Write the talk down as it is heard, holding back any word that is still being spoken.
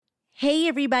Hey,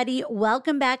 everybody.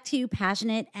 Welcome back to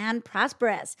Passionate and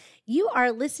Prosperous. You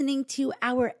are listening to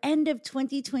our end of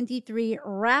 2023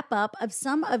 wrap up of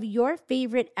some of your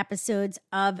favorite episodes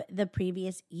of the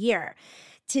previous year.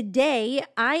 Today,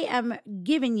 I am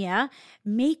giving you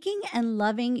Making and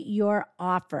Loving Your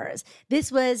Offers.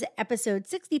 This was episode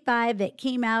 65 that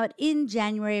came out in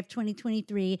January of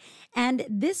 2023, and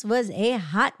this was a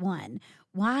hot one.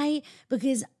 Why?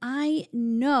 Because I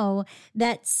know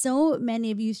that so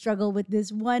many of you struggle with this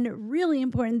one really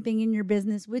important thing in your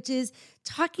business, which is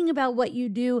talking about what you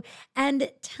do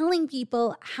and telling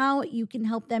people how you can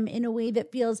help them in a way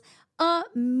that feels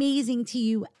amazing to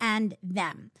you and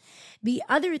them. The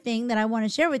other thing that I want to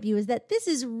share with you is that this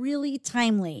is really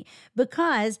timely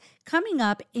because coming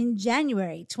up in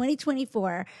January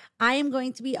 2024, I am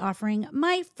going to be offering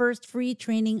my first free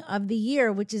training of the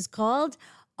year, which is called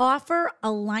Offer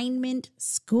Alignment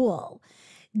School.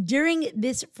 During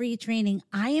this free training,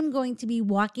 I am going to be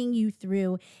walking you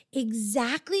through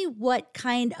exactly what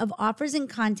kind of offers and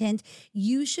content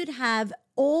you should have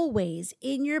always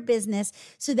in your business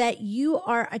so that you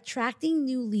are attracting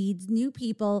new leads, new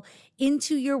people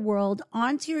into your world,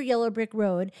 onto your yellow brick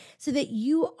road, so that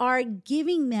you are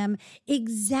giving them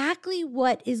exactly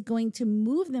what is going to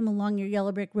move them along your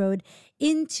yellow brick road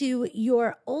into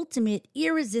your ultimate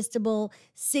irresistible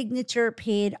signature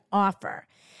paid offer.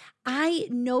 I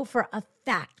know for a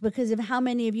fact, because of how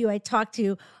many of you I talk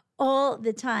to all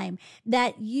the time,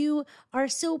 that you are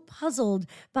so puzzled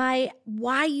by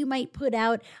why you might put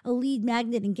out a lead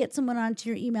magnet and get someone onto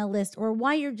your email list, or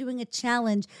why you're doing a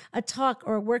challenge, a talk,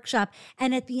 or a workshop.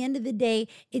 And at the end of the day,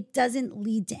 it doesn't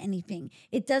lead to anything.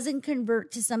 It doesn't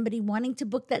convert to somebody wanting to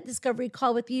book that discovery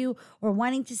call with you, or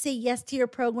wanting to say yes to your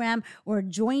program, or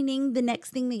joining the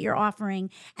next thing that you're offering.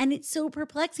 And it's so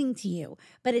perplexing to you,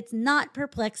 but it's not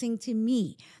perplexing to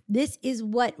me. This is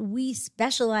what we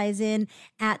specialize in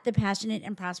at the Passionate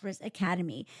and Prosperous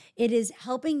Academy. It is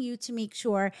helping you to make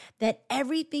sure that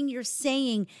everything you're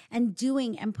saying and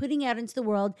doing and putting out into the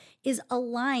world is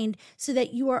aligned so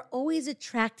that you are always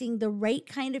attracting the right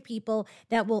kind of people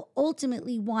that will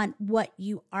ultimately want what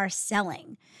you are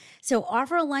selling. So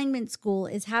Offer Alignment School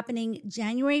is happening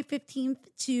January 15th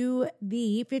to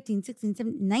the 15th, 16th,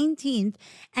 17th, 19th.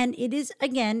 And it is,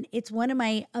 again, it's one of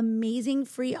my amazing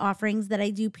free offerings that I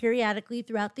do periodically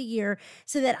throughout the year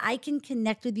so that I can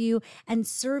connect with you and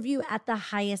serve you at the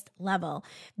highest level.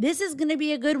 This is going to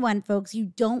be a good one, folks. You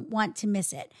don't want to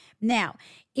miss it. Now,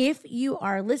 if you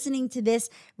are listening to this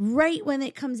right when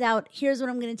it comes out, here's what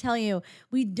I'm going to tell you.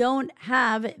 We don't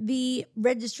have the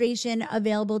registration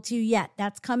available to you yet.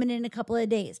 That's coming in a couple of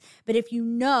days. But if you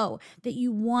know that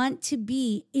you want to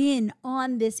be in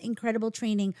on this incredible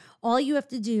training, all you have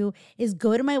to do is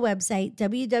go to my website,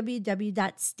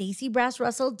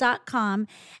 www.stacybrassrussell.com,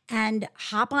 and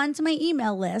hop onto my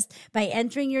email list by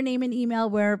entering your name and email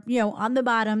where, on the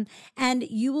bottom, and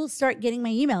you will start getting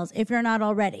my emails if you're not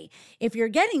already. If you're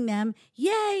getting them,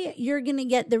 yay, you're going to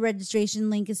get the registration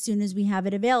link as soon as we have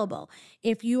it available.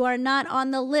 If you are not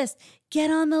on the list, get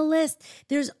on the list.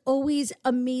 There's always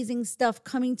amazing stuff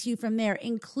coming to you from there,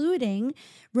 including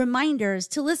reminders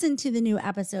to listen to the new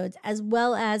episodes, as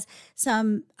well as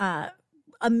some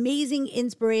amazing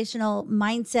inspirational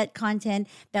mindset content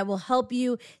that will help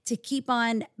you to keep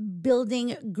on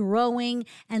building, growing,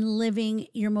 and living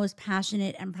your most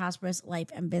passionate and prosperous life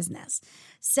and business.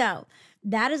 So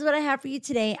that is what I have for you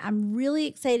today. I'm really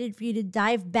excited for you to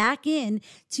dive back in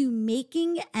to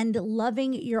making and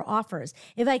loving your offers.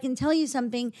 If I can tell you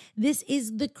something, this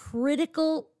is the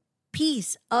critical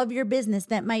piece of your business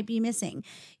that might be missing.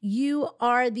 You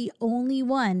are the only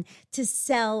one to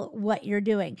sell what you're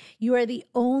doing. You are the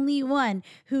only one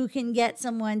who can get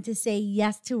someone to say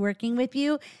yes to working with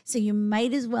you. So you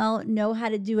might as well know how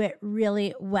to do it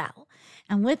really well.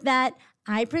 And with that,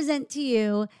 I present to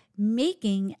you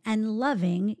Making and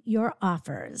Loving Your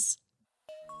Offers.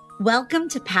 Welcome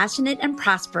to Passionate and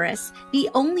Prosperous, the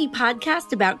only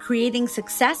podcast about creating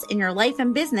success in your life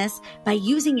and business by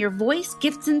using your voice,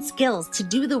 gifts, and skills to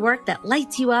do the work that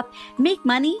lights you up, make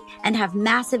money, and have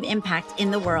massive impact in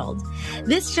the world.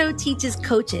 This show teaches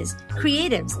coaches,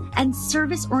 creatives, and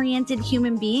service-oriented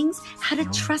human beings how to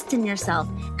trust in yourself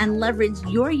and leverage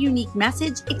your unique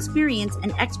message, experience,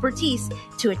 and expertise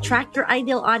to attract your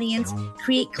ideal audience,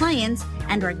 create clients,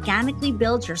 and organically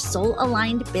build your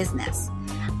soul-aligned business.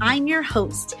 I'm your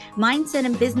host, mindset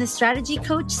and business strategy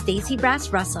coach, Stacy Brass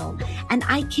Russell, and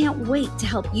I can't wait to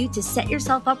help you to set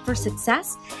yourself up for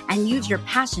success and use your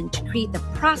passion to create the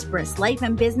prosperous life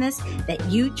and business that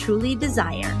you truly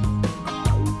desire.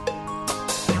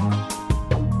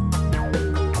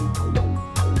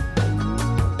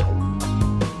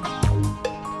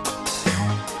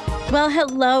 Well,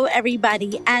 hello,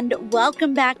 everybody, and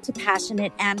welcome back to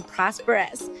Passionate and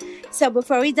Prosperous. So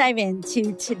before we dive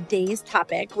into today's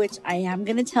topic, which I am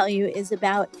going to tell you is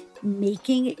about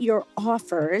making your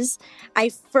offers, I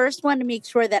first want to make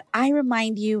sure that I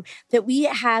remind you that we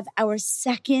have our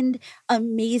second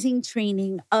amazing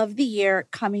training of the year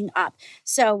coming up.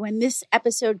 So when this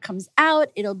episode comes out,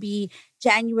 it'll be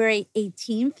January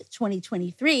 18th,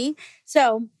 2023.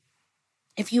 So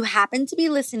if you happen to be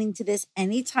listening to this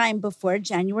anytime before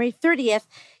January 30th,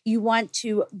 you want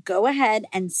to go ahead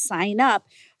and sign up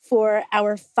for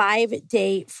our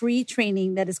 5-day free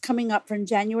training that is coming up from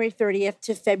January 30th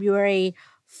to February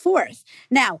 4th.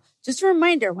 Now, just a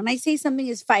reminder, when I say something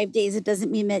is 5 days, it doesn't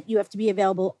mean that you have to be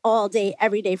available all day,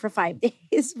 every day for 5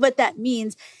 days. What that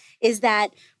means is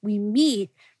that we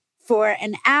meet for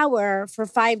an hour for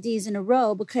 5 days in a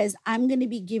row, because I'm going to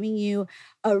be giving you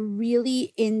a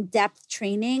really in-depth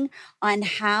training on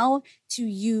how to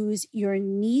use your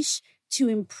niche to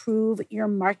improve your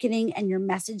marketing and your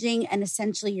messaging and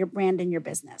essentially your brand and your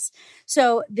business.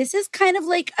 So this is kind of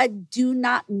like a do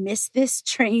not miss this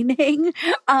training.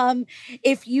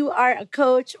 If you are a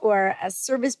coach or a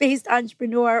service-based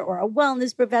entrepreneur or a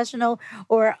wellness professional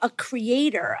or a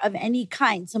creator of any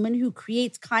kind, someone who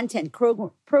creates content,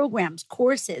 programs,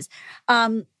 courses,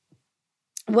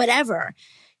 whatever,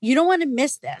 you don't want to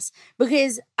miss this,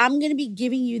 because I'm going to be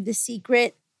giving you the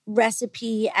secret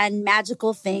recipe and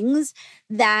magical things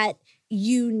that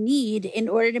you need in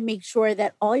order to make sure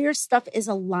that all your stuff is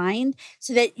aligned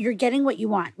so that you're getting what you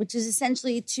want, which is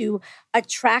essentially to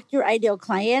attract your ideal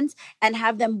clients and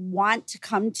have them want to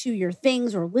come to your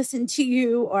things or listen to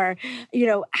you or,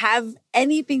 have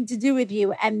anything to do with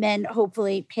you, and then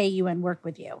hopefully pay you and work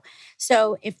with you.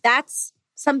 So if that's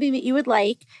something that you would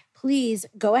like, please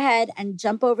go ahead and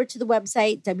jump over to the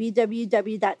website,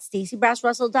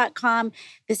 www.staceybrassrussell.com.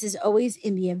 This is always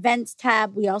in the events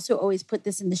tab. We also always put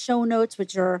this in the show notes,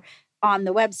 which are on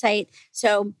the website.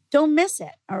 So don't miss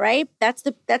it. All right. That's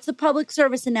the public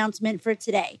service announcement for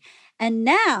today. And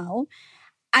now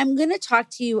I'm going to talk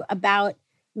to you about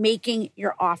making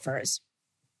your offers.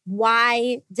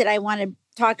 Why did I want to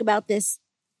talk about this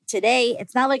today?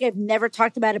 It's not like I've never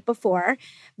talked about it before,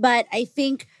 but I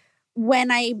think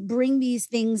when I bring these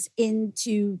things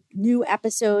into new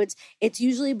episodes, it's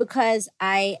usually because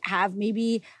I have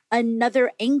maybe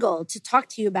another angle to talk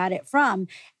to you about it from.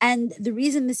 And the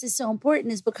reason this is so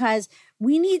important is because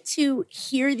we need to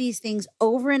hear these things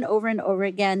over and over and over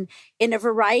again in a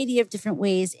variety of different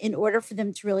ways in order for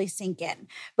them to really sink in.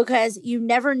 Because you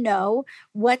never know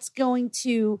what's going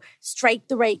to strike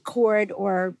the right chord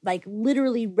or like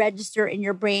literally register in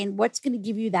your brain, what's going to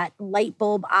give you that light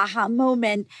bulb aha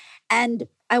moment. And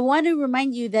I want to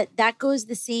remind you that that goes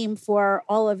the same for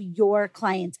all of your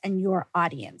clients and your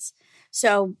audience.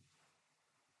 So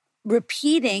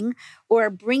repeating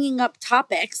or bringing up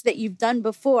topics that you've done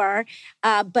before,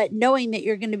 but knowing that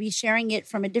you're going to be sharing it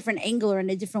from a different angle or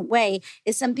in a different way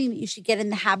is something that you should get in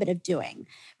the habit of doing,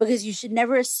 because you should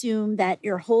never assume that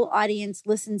your whole audience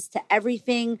listens to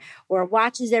everything or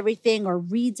watches everything or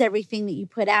reads everything that you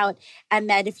put out, and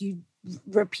that if you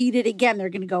repeat it again, they're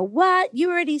going to go, "What?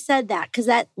 You already said that," because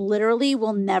that literally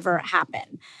will never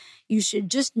happen. You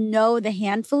should just know the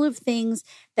handful of things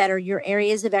that are your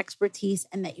areas of expertise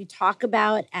and that you talk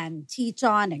about and teach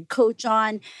on and coach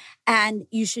on. And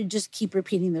you should just keep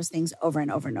repeating those things over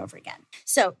and over and over again.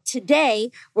 So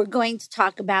today we're going to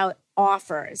talk about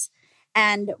offers.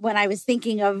 And when I was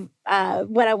thinking of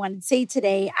what I wanted to say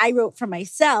today, I wrote for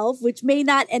myself, which may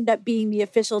not end up being the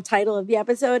official title of the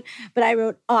episode, but I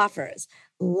wrote offers.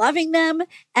 Loving them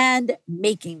and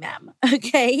making them.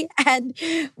 Okay. And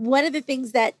one of the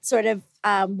things that sort of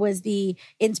was the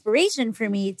inspiration for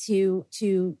me to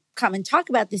come and talk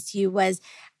about this to you was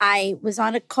I was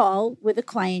on a call with a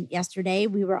client yesterday.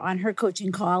 We were on her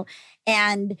coaching call,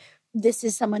 and this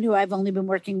is someone who I've only been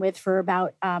working with for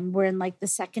about, we're in like the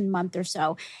second month or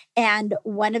so. And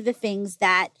one of the things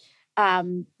that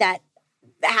happened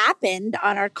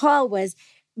on our call was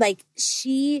like,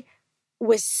 she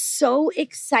was so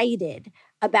excited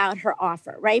about her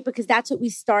offer, right? Because that's what we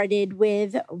started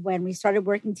with when we started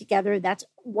working together. That's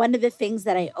one of the things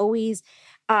that I always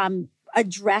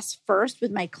address first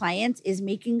with my clients is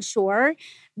making sure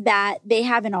that they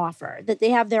have an offer, that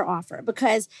they have their offer,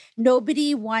 because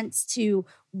nobody wants to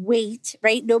wait,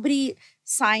 right? Nobody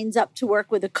signs up to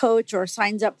work with a coach or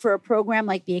signs up for a program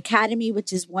like the Academy,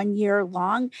 which is 1 year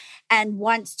long, and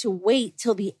wants to wait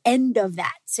till the end of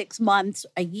that 6 months,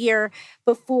 a year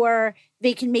before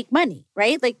they can make money,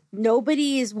 right? Like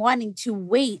nobody is wanting to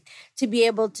wait to be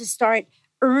able to start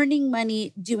earning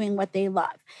money doing what they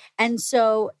love. And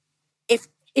so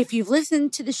if you've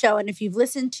listened to the show and if you've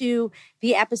listened to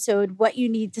the episode, What You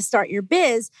Need to Start Your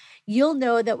Biz, you'll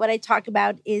know that what I talk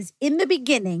about is in the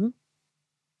beginning.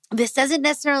 This doesn't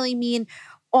necessarily mean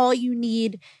all you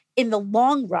need in the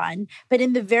long run, but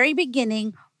in the very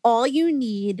beginning, all you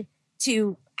need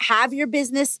to have your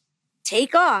business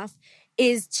take off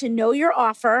is to know your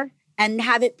offer and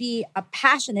have it be a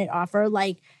passionate offer,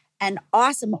 like an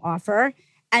awesome offer.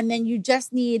 And then you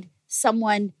just need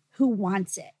someone who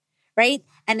wants it, right?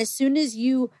 And as soon as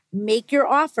you make your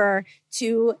offer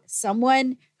to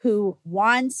someone who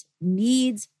wants,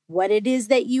 needs what it is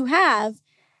that you have,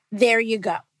 there you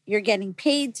go. You're getting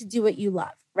paid to do what you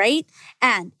love, right?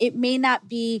 And it may not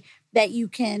be that you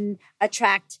can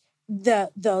attract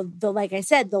the like I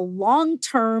said, the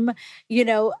long-term,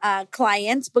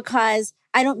 clients, because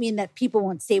I don't mean that people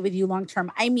won't stay with you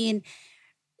long-term. I mean,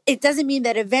 it doesn't mean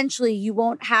that eventually you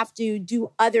won't have to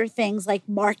do other things like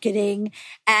marketing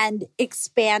and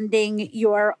expanding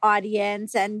your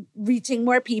audience and reaching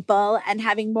more people and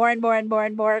having more and more and more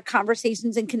and more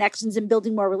conversations and connections and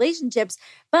building more relationships.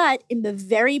 But in the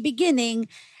very beginning,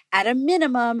 at a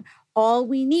minimum, all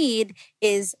we need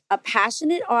is a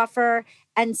passionate offer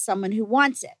and someone who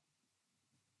wants it.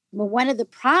 But one of the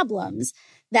problems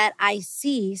that I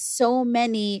see so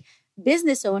many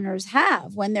business owners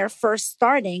have when they're first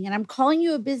starting, and I'm calling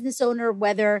you a business owner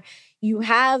whether you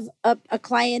have a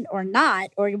client or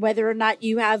not, or whether or not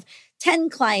you have 10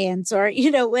 clients or,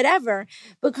 whatever,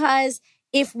 because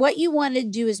if what you want to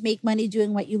do is make money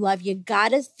doing what you love, you got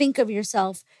to think of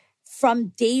yourself from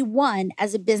day one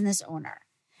as a business owner,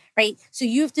 right? So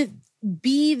you have to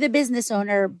be the business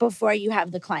owner before you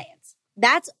have the clients.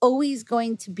 That's always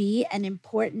going to be an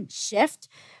important shift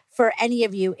for any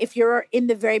of you if you're in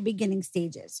the very beginning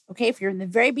stages, okay? If you're in the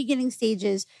very beginning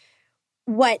stages,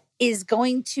 what is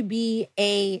going to be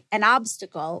an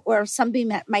obstacle or something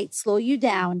that might slow you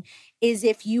down is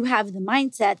if you have the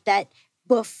mindset that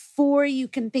before you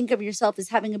can think of yourself as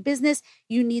having a business,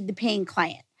 you need the paying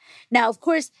client. Now, of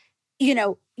course,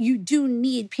 you do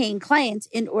need paying clients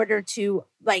in order to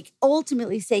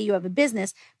ultimately say you have a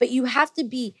business, but you have to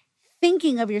be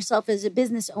thinking of yourself as a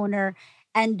business owner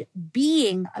and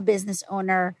being a business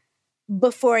owner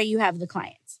before you have the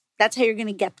clients. That's how you're going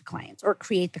to get the clients or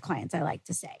create the clients, I like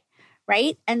to say,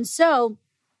 right? And so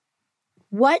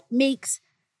what makes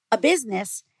a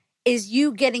business is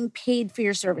you getting paid for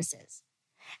your services.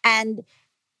 And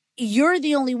you're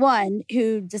the only one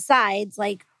who decides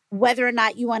whether or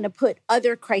not you want to put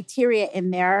other criteria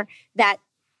in there that,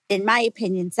 in my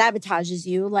opinion, sabotages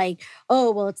you.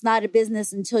 It's not a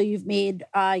business until you've made,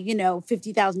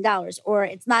 $50,000, or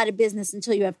it's not a business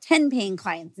until you have 10 paying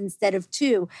clients instead of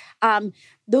 2.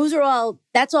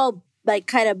 That's all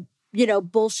kind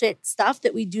of, bullshit stuff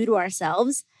that we do to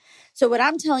ourselves. So what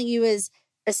I'm telling you is,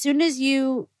 as soon as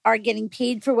you are getting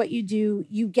paid for what you do,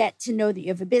 you get to know that you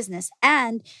have a business,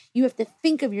 and you have to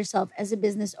think of yourself as a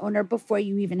business owner before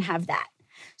you even have that,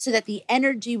 so that the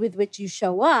energy with which you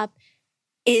show up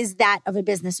is that of a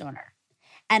business owner.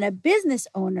 And a business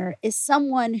owner is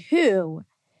someone who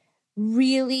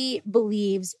really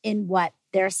believes in what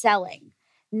they're selling.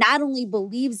 Not only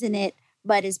believes in it,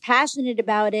 but is passionate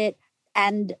about it.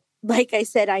 And like I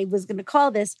said, I was going to call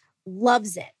this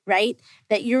loves it, right?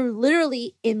 That you're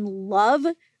literally in love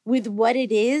with what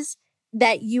it is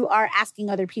that you are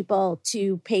asking other people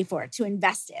to pay for, to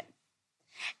invest in.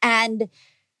 And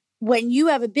when you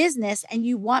have a business and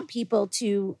you want people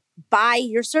to buy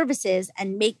your services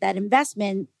and make that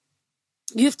investment,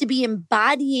 you have to be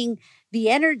embodying the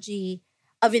energy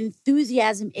of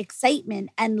enthusiasm, excitement,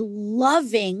 and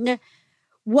loving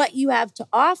what you have to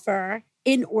offer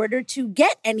in order to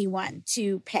get anyone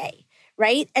to pay,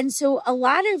 right? And so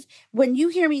when you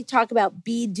hear me talk about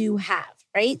be, do, have,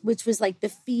 right? Which was the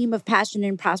theme of Passionate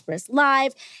and Prosperous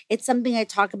Live. It's something I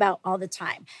talk about all the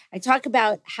time. I talk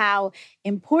about how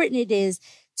important it is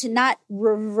to not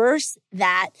reverse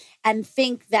that and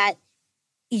think that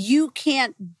you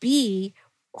can't be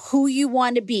who you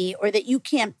want to be, or that you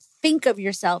can't think of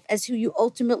yourself as who you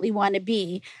ultimately want to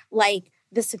be, like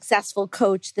the successful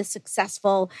coach, the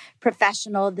successful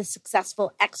professional, the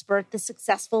successful expert, the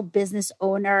successful business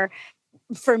owner.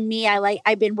 For me,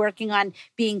 I've been working on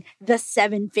being the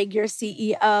 7-figure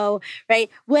CEO, right?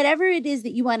 Whatever it is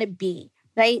that you want to be,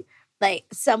 right? Like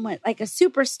someone like a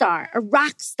superstar, a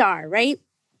rock star, right?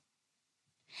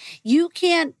 You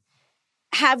can't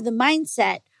have the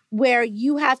mindset where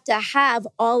you have to have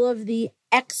all of the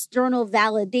external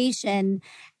validation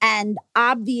and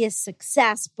obvious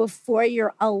success before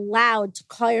you're allowed to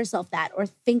call yourself that or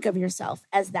think of yourself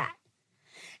as that.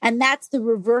 And that's the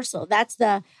reversal. That's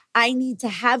the I need to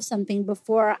have something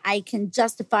before I can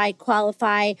justify,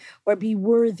 qualify, or be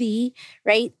worthy,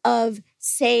 right, of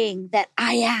saying that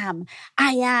I am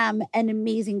an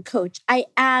amazing coach. I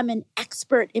am an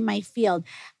expert in my field.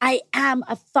 I am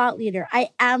a thought leader.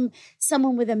 I am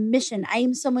someone with a mission. I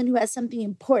am someone who has something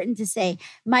important to say.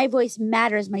 My voice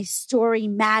matters. My story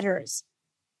matters.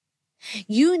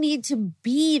 You need to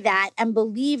be that and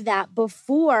believe that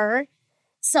before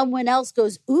someone else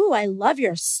goes, ooh, I love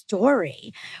your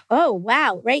story. Oh,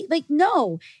 wow, right? Like,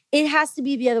 no, it has to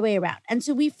be the other way around. And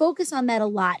so we focus on that a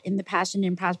lot in the Passionate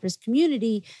and Prosperous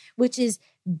community, which is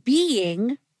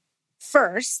being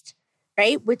first,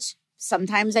 right? Which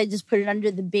sometimes I just put it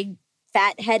under the big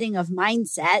fat heading of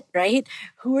mindset, right?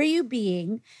 Who are you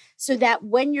being so that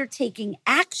when you're taking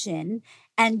action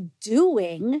and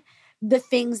doing the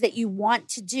things that you want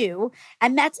to do,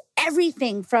 and that's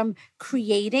everything from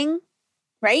creating,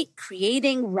 right?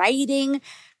 Creating, writing,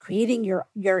 creating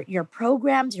your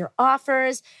programs, your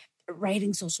offers,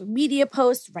 writing social media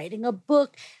posts, writing a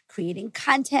book, creating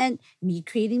content, me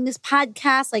creating this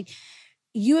podcast. Like,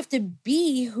 you have to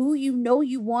be who you know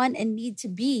you want and need to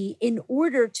be in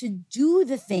order to do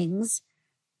the things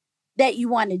that you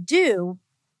want to do,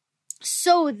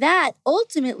 so that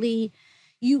ultimately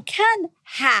you can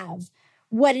have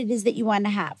what it is that you want to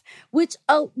have, which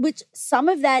some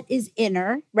of that is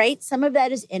inner, right? Some of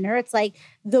that is inner. It's like,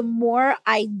 the more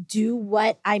I do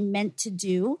what I'm meant to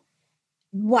do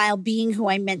while being who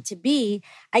I'm meant to be,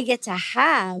 I get to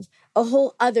have a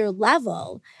whole other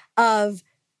level of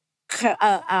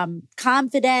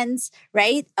confidence,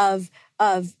 right? Of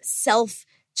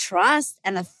self-trust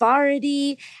and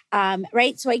authority,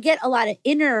 right? So I get a lot of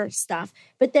inner stuff,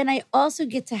 but then I also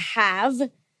get to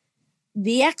have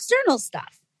the external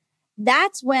stuff.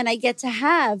 That's when I get to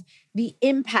have the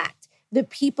impact, the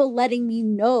people letting me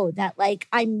know that, like,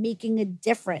 I'm making a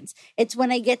difference. It's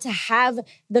when I get to have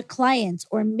the clients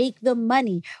or make the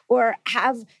money or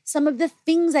have some of the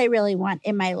things I really want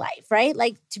in my life, right?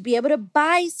 Like, to be able to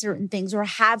buy certain things or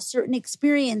have certain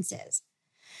experiences.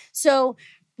 So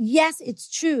yes, it's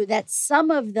true that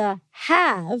some of the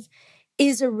have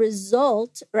is a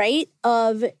result, right,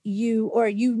 of you, or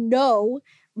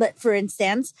for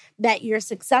instance, that you're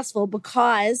successful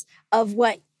because of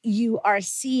what you are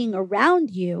seeing around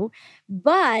you.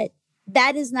 But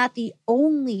that is not the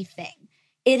only thing.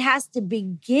 It has to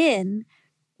begin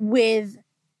with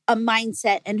a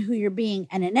mindset and who you're being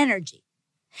and an energy.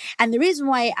 And the reason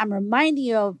why I'm reminding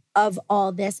you of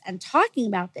all this and talking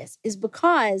about this is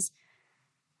because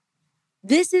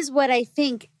this is what I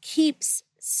think keeps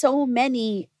so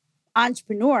many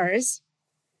entrepreneurs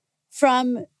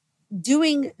from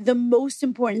doing the most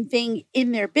important thing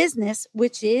in their business,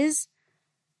 which is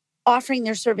offering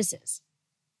their services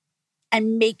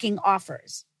and making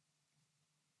offers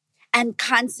and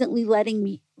constantly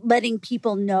letting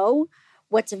people know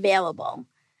what's available,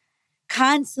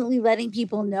 constantly letting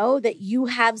people know that you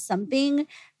have something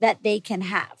that they can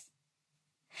have.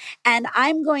 And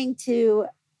I'm going to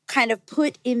kind of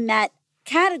put in that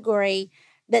category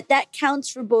that counts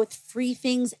for both free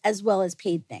things as well as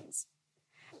paid things.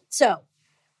 So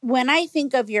when I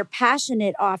think of your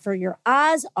passionate offer, your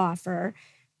Oz offer,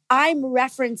 I'm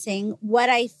referencing what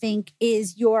I think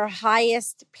is your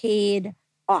highest paid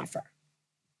offer.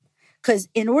 Because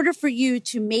in order for you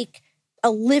to make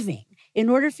a living, in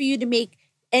order for you to make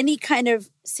any kind of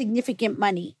significant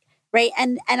money, right?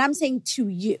 And I'm saying to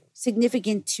you,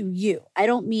 significant to you. I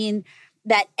don't mean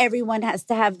that everyone has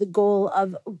to have the goal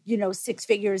of, 6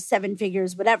 figures, 7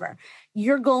 figures, whatever.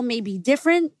 Your goal may be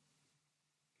different,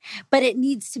 but it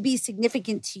needs to be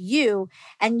significant to you.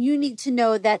 And you need to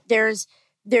know that there's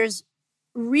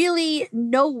really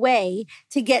no way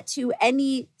to get to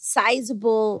any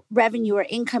sizable revenue or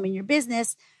income in your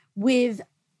business with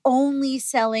only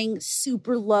selling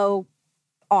super low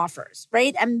offers,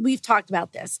 right? And we've talked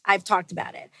about this. I've talked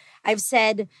about it. I've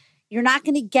said, you're not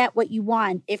going to get what you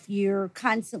want if you're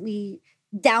constantly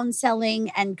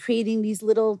downselling and creating these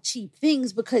little cheap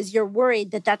things because you're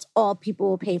worried that that's all people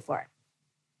will pay for.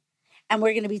 And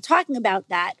we're going to be talking about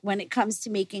that when it comes to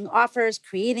making offers,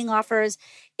 creating offers,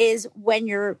 is when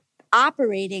you're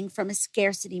operating from a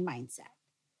scarcity mindset.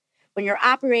 When you're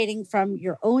operating from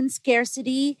your own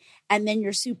scarcity and then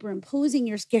you're superimposing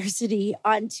your scarcity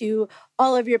onto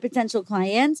all of your potential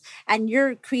clients, and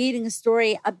you're creating a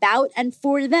story about and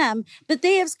for them that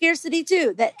they have scarcity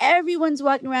too, that everyone's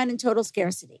walking around in total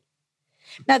scarcity.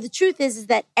 Now, the truth is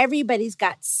that everybody's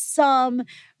got some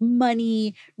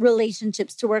money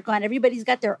relationships to work on. Everybody's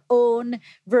got their own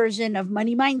version of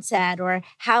money mindset, or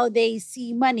how they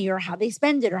see money, or how they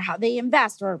spend it, or how they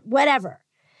invest, or whatever.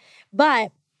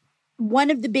 But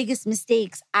one of the biggest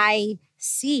mistakes I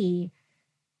see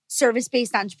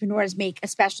service-based entrepreneurs make,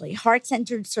 especially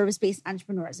heart-centered service-based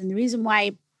entrepreneurs. And the reason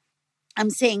why I'm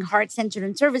saying heart-centered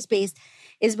and service-based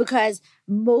is because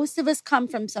most of us come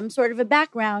from some sort of a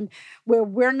background where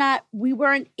we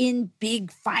weren't in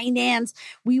big finance.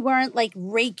 We weren't like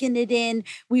raking it in.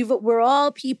 We're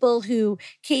all people who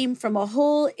came from a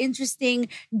whole interesting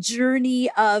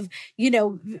journey of,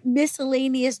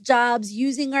 miscellaneous jobs,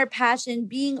 using our passion,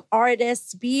 being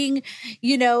artists, being,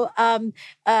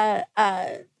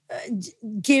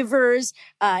 givers,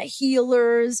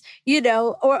 healers,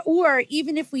 or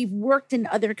even if we've worked in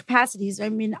other capacities. I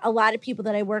mean, a lot of people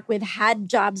that I work with had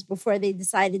jobs before they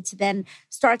decided to then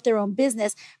start their own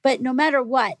business. But no matter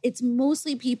what, it's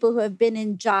mostly people who have been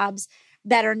in jobs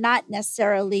that are not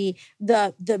necessarily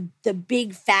the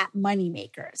big fat money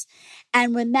makers.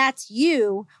 And when that's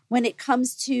you, when it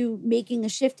comes to making a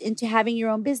shift into having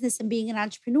your own business and being an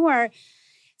entrepreneur,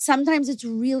 sometimes it's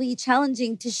really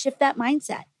challenging to shift that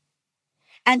mindset.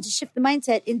 And to shift the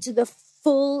mindset into the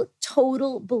full,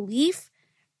 total belief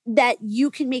that you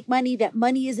can make money, that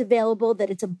money is available, that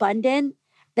it's abundant,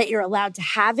 that you're allowed to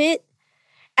have it,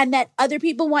 and that other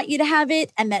people want you to have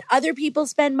it, and that other people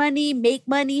spend money, make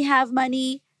money, have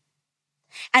money.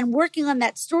 And working on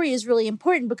that story is really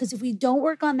important, because if we don't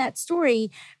work on that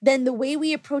story, then the way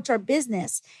we approach our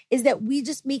business is that we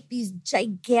just make these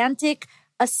gigantic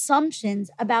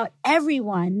assumptions about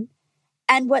everyone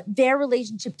and what their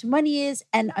relationship to money is.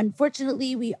 And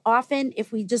unfortunately, we often,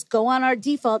 if we just go on our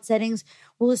default settings,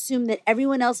 will assume that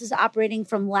everyone else is operating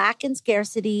from lack and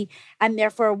scarcity and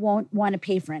therefore won't want to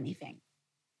pay for anything.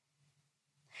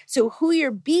 So who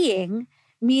you're being,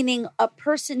 meaning a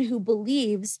person who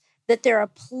believes that there are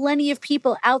plenty of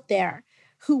people out there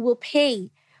who will pay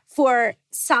for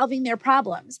solving their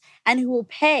problems and who will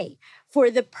pay for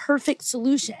the perfect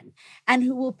solution and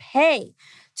who will pay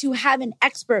to have an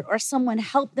expert or someone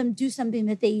help them do something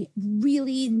that they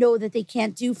really know that they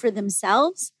can't do for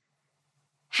themselves.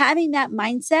 Having that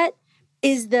mindset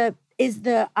is the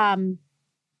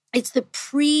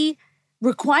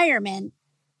pre-requirement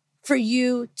for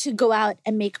you to go out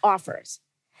and make offers.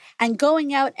 And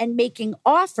going out and making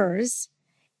offers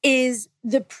is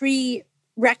the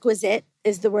prerequisite,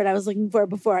 is the word I was looking for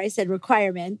before I said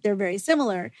requirement. They're very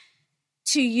similar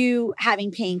to you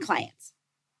having paying clients.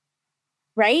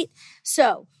 Right?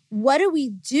 So what do we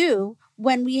do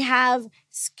when we have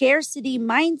scarcity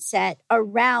mindset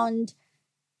around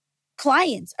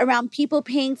clients, around people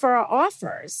paying for our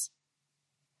offers?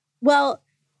 Well,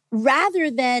 rather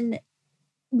than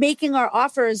making our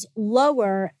offers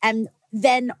lower and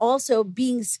then also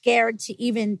being scared to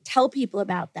even tell people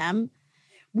about them,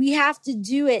 we have to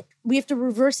do it. We have to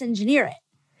reverse engineer it.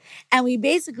 And we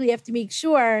basically have to make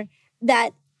sure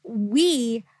that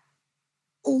we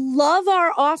love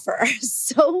our offer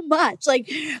so much,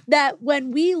 like that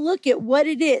when we look at what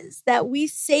it is that we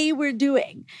say we're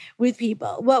doing with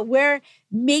people, what we're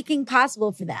making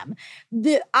possible for them,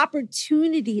 the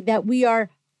opportunity that we are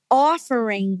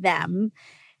offering them,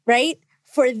 right?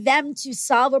 For them to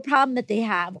solve a problem that they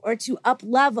have, or to up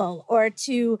level, or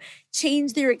to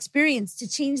change their experience, to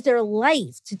change their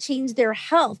life, to change their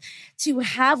health, to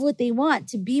have what they want,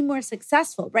 to be more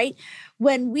successful, right?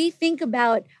 When we think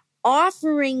about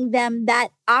offering them that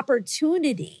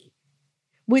opportunity,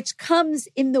 which comes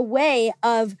in the way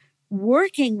of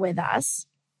working with us,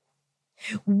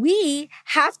 we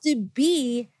have to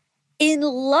be in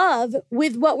love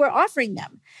with what we're offering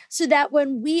them, so that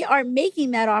when we are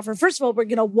making that offer, first of all, we're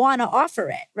going to want to offer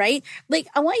it, right? Like,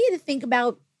 I want you to think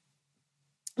about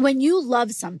when you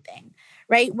love something,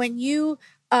 right? When you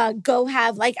go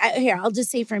have, like, I'll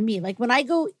just say for me, like when I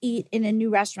go eat in a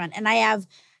new restaurant and I have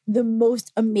the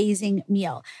most amazing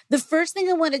meal, the first thing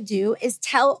I want to do is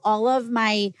tell all of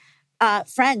my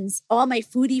friends, all my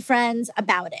foodie friends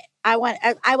about it. I want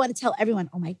to tell everyone,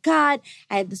 oh my God,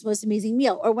 I had this most amazing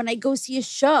meal. Or when I go see a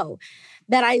show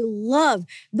that I love,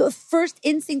 the first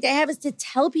instinct I have is to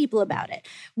tell people about it.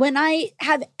 When I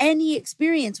have any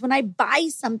experience, when I buy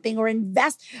something or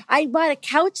invest, I bought a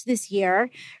couch this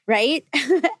year, right?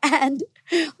 And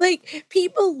like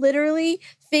people literally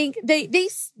think they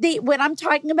when I'm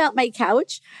talking about my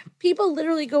couch, people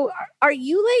literally go, are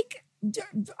you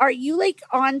like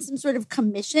on some sort of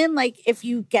commission? Like if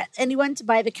you get anyone to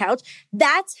buy the couch,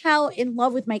 that's how in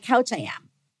love with my couch I am.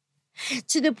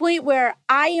 To the point where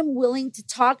I am willing to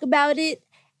talk about it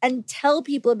and tell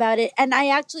people about it. And I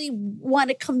actually want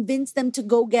to convince them to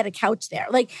go get a couch there.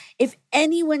 Like if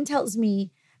anyone tells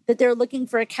me that they're looking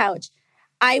for a couch,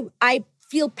 I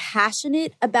feel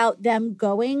passionate about them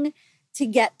going to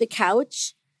get the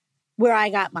couch where I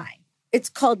got mine. It's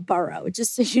called Burrow,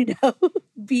 just so you know,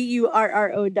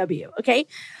 Burrow. Okay.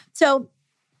 So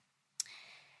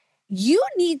we all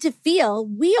need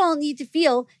to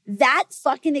feel that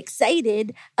fucking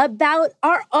excited about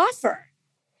our offer,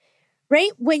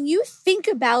 right? When you think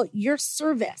about your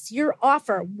service, your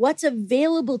offer, what's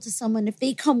available to someone if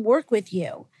they come work with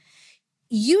you,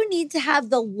 you need to have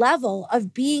the level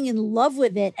of being in love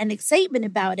with it and excitement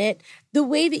about it the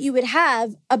way that you would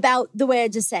have about the way I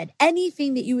just said.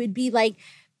 Anything that you would be like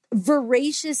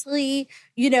voraciously,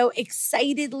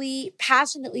 excitedly,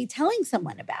 passionately telling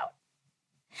someone about.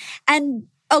 And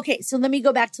okay, so let me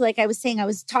go back to, like I was saying, I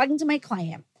was talking to my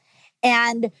client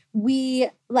and we've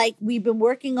been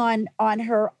working on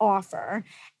her offer.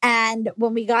 And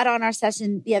when we got on our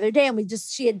session the other day and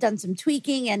she had done some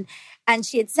tweaking and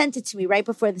she had sent it to me right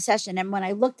before the session. And when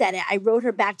I looked at it, I wrote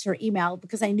her back to her email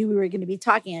because I knew we were going to be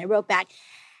talking. And I wrote back,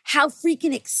 how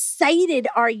freaking excited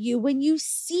are you when you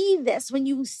see this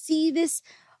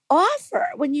offer,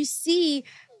 when you see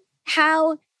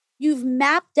how you've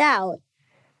mapped out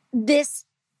this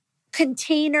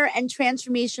container and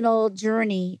transformational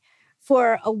journey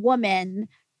for a woman,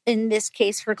 in this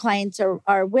case, her clients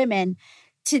are women,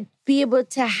 to be able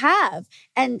to have.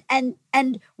 And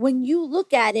when you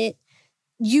look at it,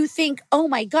 you think, oh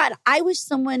my God, I wish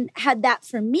someone had that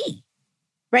for me,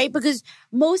 right? Because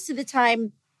most of the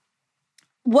time,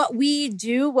 what we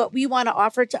want to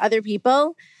offer to other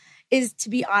people is, to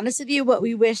be honest with you, what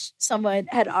we wish someone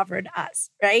had offered us,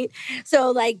 right?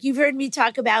 So like you've heard me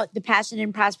talk about the Passionate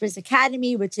and Prosperous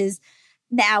Academy, which is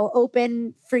now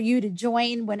open for you to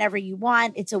join whenever you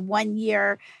want. It's a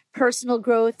 1-year personal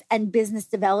growth and business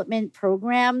development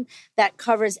program that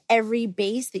covers every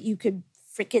base that you could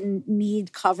freaking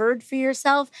need covered for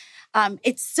yourself.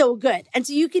 It's so good. And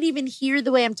so you could even hear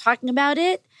the way I'm talking about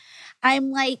it.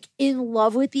 I'm like in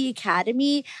love with the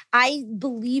Academy. I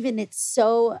believe in it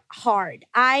so hard.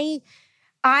 I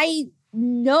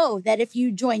know that if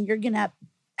you join, you're going to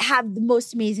have the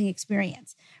most amazing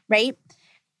experience, right?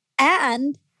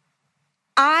 And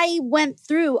I went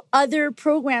through other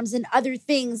programs and other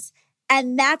things,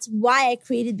 and that's why I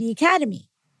created the Academy.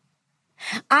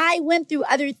 I went through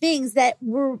other things that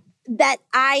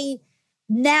I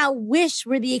now wish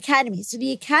were the Academy. So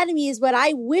the Academy is what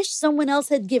I wish someone else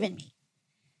had given me.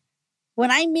 When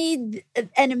I made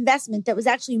an investment that was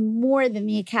actually more than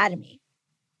the Academy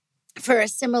for a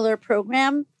similar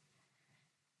program,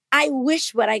 I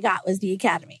wish what I got was the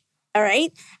Academy. All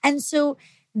right. And so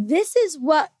this is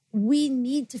what we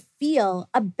need to feel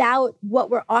about what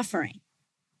we're offering.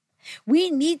 We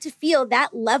need to feel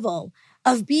that level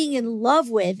of being in love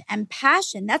with and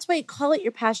passion. That's why I call it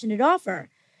your passionate offer.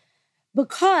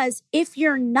 Because if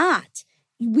you're not,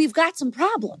 we've got some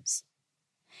problems.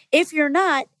 If you're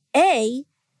not,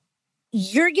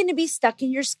 you're going to be stuck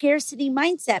in your scarcity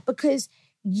mindset because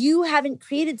you haven't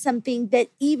created something that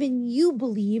even you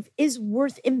believe is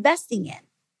worth investing in.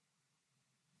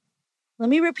 Let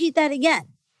me repeat that again.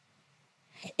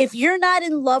 If you're not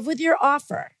in love with your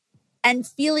offer and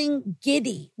feeling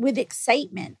giddy with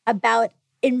excitement about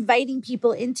inviting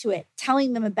people into it,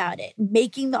 telling them about it,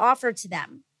 making the offer to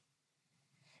them,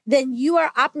 then you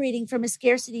are operating from a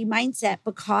scarcity mindset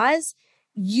because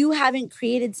you haven't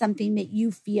created something that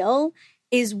you feel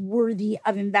is worthy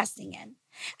of investing in.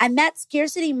 And that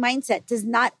scarcity mindset does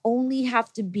not only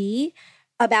have to be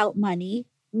about money,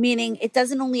 meaning it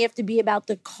doesn't only have to be about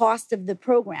the cost of the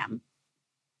program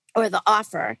or the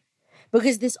offer,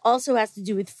 because this also has to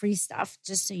do with free stuff,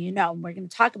 just so you know, and we're going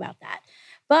to talk about that.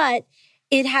 But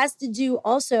it has to do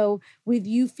also with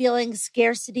you feeling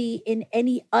scarcity in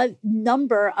any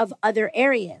number of other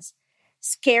areas.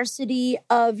 Scarcity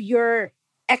of your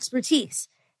expertise,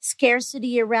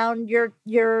 scarcity around your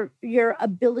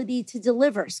ability to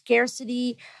deliver,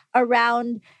 scarcity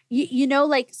around,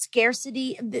 like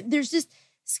scarcity. There's just,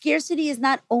 scarcity is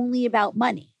not only about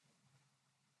money,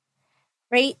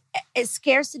 right?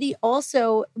 Scarcity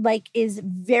also is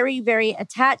very, very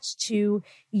attached to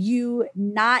you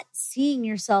not seeing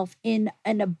yourself in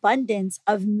an abundance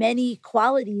of many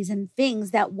qualities and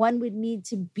things that one would need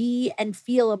to be and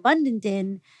feel abundant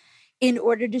in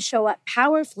order to show up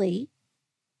powerfully,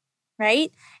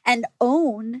 right? And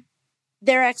own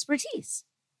their expertise,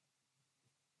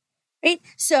 right?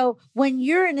 So when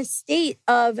you're in a state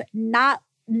of not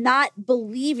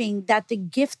believing that the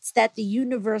gifts that the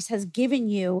universe has given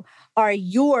you are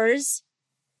yours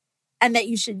and that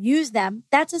you should use them,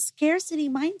 that's a scarcity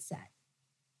mindset.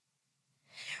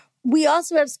 We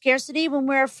also have scarcity when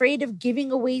we're afraid of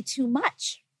giving away too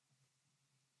much.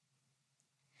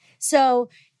 So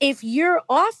if your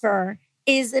offer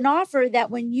is an offer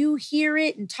that when you hear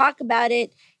it and talk about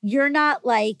it, you're not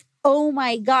like, oh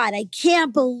my God, I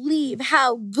can't believe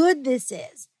how good this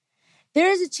is. There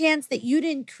is a chance that you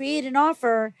didn't create an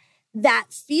offer that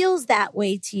feels that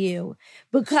way to you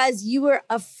because you were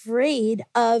afraid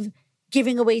of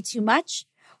giving away too much,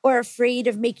 or afraid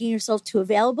of making yourself too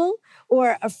available,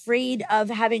 or afraid of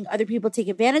having other people take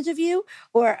advantage of you,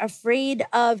 or afraid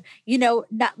of,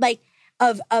 not like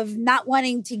of not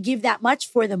wanting to give that much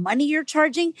for the money you're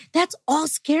charging. That's all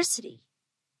scarcity.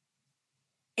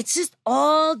 It's just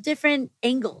all different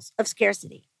angles of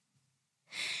scarcity.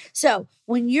 So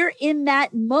when you're in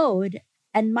that mode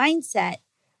and mindset,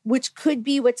 which could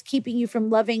be what's keeping you from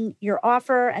loving your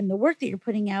offer and the work that you're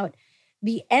putting out,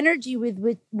 the energy with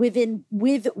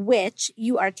which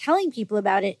you are telling people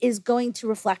about it is going to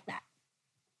reflect that.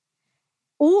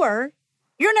 Or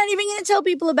you're not even going to tell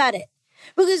people about it.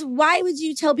 Because why would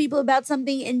you tell people about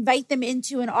something, invite them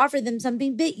into and offer them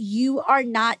something that you are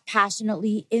not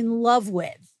passionately in love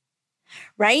with,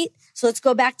 right? So let's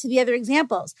go back to the other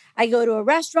examples. I go to a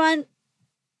restaurant.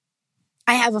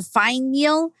 I have a fine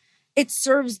meal. It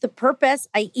serves the purpose.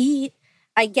 I eat.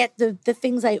 I get the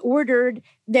things I ordered.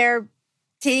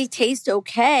 They taste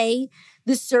okay.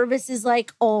 The service is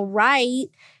like all right.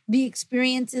 The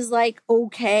experience is like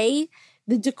okay.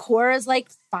 The decor is like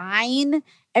fine.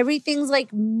 Everything's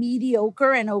like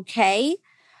mediocre and okay.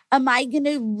 Am I going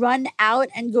to run out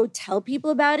and go tell people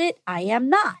about it? I am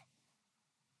not.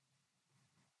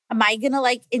 Am I going to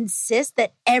like insist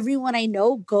that everyone I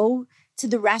know go to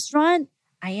the restaurant?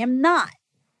 I am not.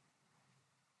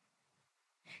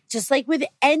 Just like with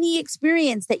any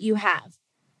experience that you have.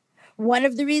 One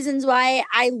of the reasons why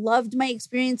I loved my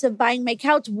experience of buying my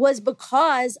couch was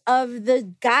because of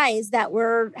the guys that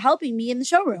were helping me in the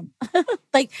showroom.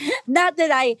 Like, not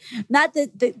that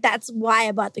that's why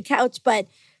I bought the couch, but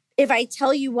if I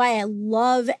tell you why I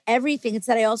love everything, it's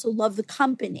that I also love the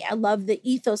company. I love the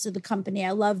ethos of the company.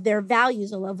 I love their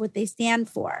values. I love what they stand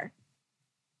for.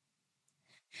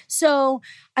 So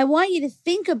I want you to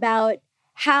think about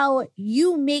how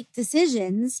you make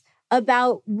decisions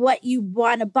about what you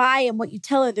want to buy and what you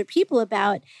tell other people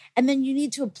about. And then you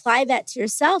need to apply that to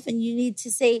yourself, and you need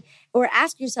to say or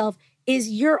ask yourself, is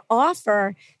your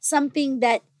offer something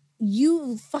that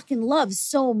you fucking love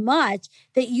so much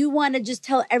that you want to just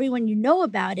tell everyone you know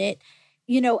about it?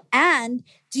 And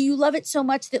do you love it so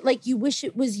much that like you wish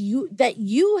it was you, that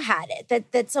you had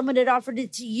it, that someone had offered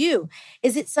it to you?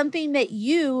 Is it something that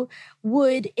you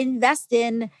would invest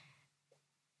in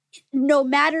no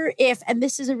matter if, and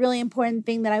this is a really important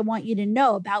thing that I want you to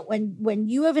know about, when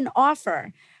you have an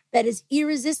offer that is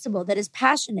irresistible, that is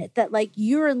passionate, that like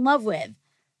you're in love with,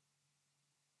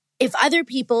 if other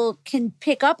people can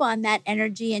pick up on that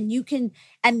energy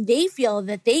and they feel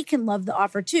that they can love the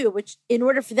offer too, which in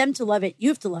order for them to love it, you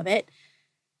have to love it,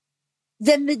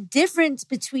 then the difference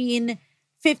between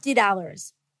 $50,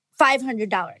 $500,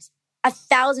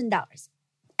 $1,000,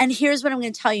 and here's what I'm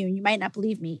going to tell you, and you might not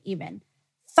believe me even,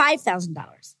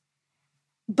 $5,000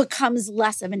 becomes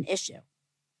less of an issue.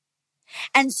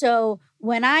 And so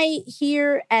when I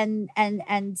hear and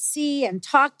see and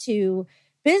talk to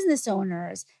business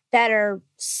owners that are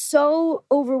so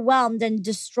overwhelmed and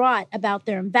distraught about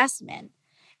their investment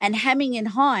and hemming and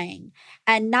hawing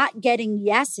and not getting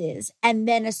yeses and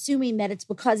then assuming that it's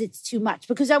because it's too much.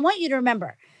 Because I want you to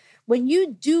remember, when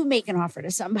you do make an offer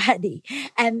to somebody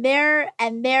and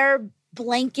their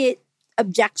blanket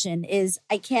objection is,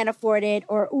 I can't afford it,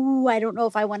 or, ooh, I don't know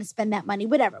if I want to spend that money,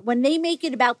 whatever. When they make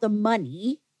it about the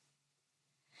money,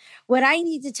 what I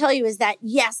need to tell you is that,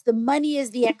 yes, the money is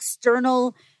the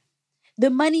external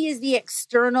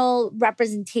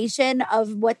representation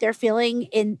of what they're feeling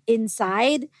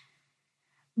inside.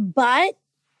 But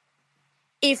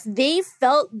if they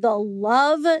felt the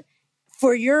love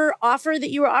for your offer that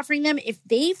you were offering them, if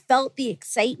they felt the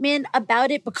excitement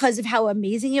about it because of how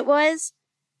amazing it was,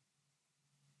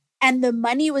 and the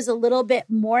money was a little bit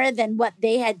more than what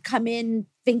they had come in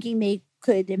thinking they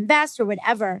could invest or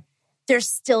whatever, they're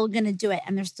still going to do it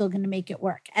and they're still going to make it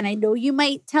work. And I know you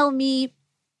might tell me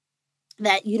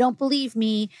that you don't believe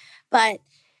me, but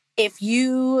if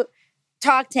you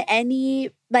talk to any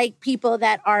like people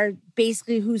that are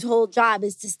basically whose whole job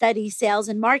is to study sales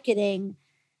and marketing,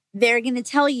 they're going to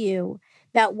tell you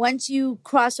that once you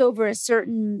cross over a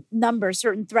certain number,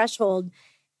 certain threshold,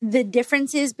 the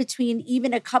differences between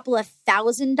even a couple of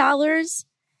 $1,000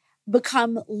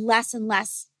 become less and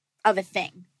less of a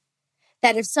thing.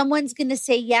 That if someone's going to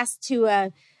say yes to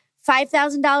a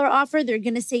 $5,000 offer, they're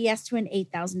going to say yes to an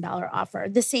 $8,000 offer,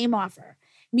 the same offer.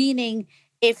 Meaning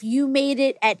if you made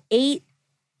it at 8,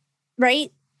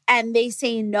 right, and they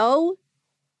say no,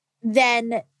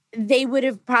 then they would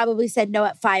have probably said no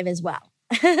at 5 as well.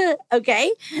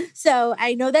 Okay. So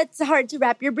I know that's hard to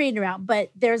wrap your brain around,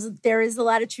 but there is a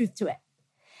lot of truth to it.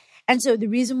 And so the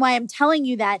reason why I'm telling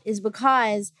you that is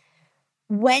because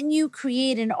when you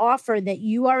create an offer that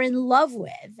you are in love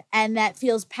with and that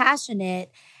feels passionate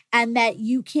and that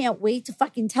you can't wait to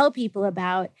fucking tell people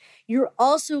about, you're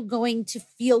also going to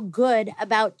feel good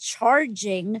about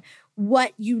charging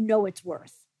what you know it's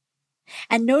worth.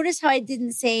 And notice how I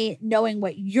didn't say knowing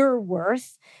what you're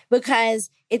worth, because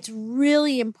it's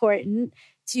really important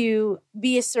to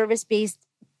be a service-based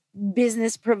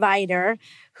business provider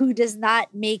who does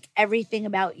not make everything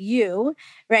about you,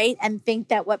 right? And think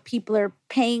that what people are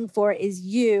paying for is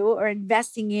you or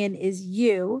investing in is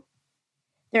you.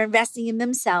 They're investing in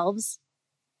themselves.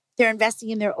 They're investing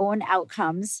in their own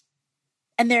outcomes.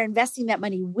 And they're investing that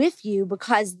money with you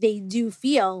because they do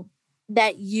feel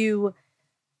that you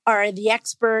are the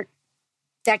expert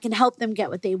that can help them get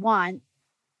what they want.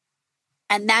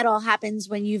 And that all happens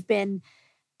when you've been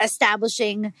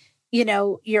establishing,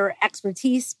 your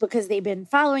expertise because they've been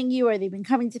following you or they've been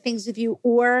coming to things with you,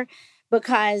 or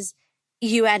because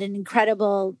you had an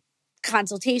incredible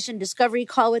consultation discovery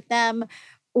call with them,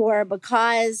 or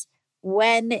because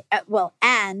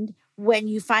and when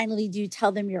you finally do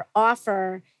tell them your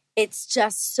offer, it's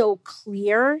just so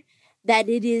clear that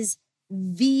it is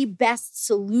the best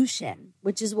solution,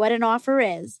 which is what an offer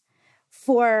is,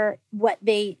 for what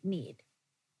they need.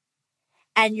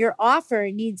 And your offer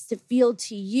needs to feel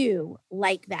to you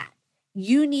like that.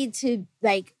 You need to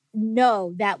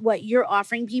know that what you're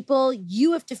offering people,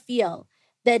 you have to feel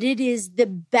that it is the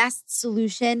best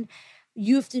solution.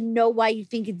 You have to know why you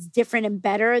think it's different and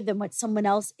better than what someone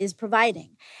else is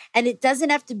providing. And it doesn't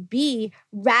have to be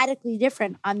radically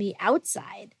different on the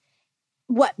outside.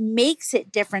 What makes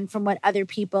it different from what other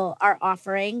people are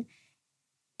offering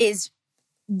is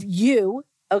you,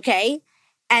 okay?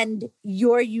 And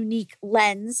your unique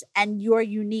lens and your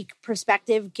unique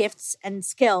perspective, gifts and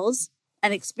skills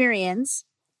and experience,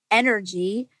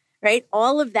 energy, right?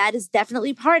 All of that is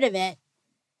definitely part of it.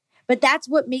 But that's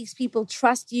what makes people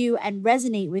trust you and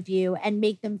resonate with you and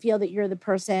make them feel that you're the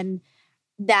person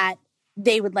that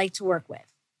they would like to work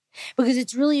with. Because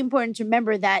it's really important to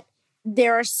remember that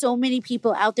there are so many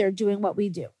people out there doing what we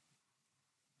do.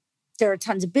 There are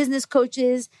tons of business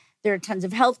coaches. There are tons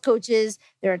of health coaches.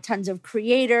 There are tons of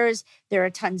creators. There are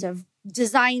tons of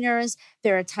designers.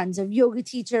 There are tons of yoga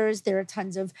teachers. There are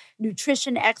tons of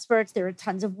nutrition experts. There are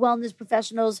tons of wellness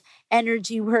professionals,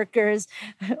 energy workers,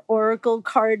 oracle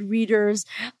card readers,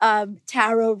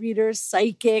 tarot readers,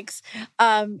 psychics,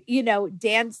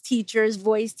 dance teachers,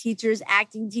 voice teachers,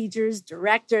 acting teachers,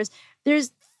 directors.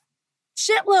 There's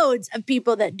shitloads of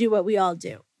people that do what we all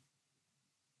do.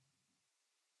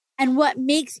 And what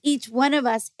makes each one of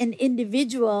us an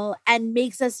individual and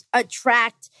makes us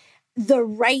attract the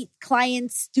right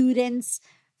clients, students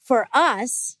for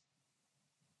us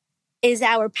is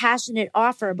our passionate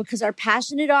offer, because our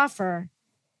passionate offer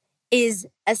is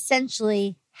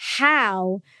essentially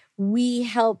how we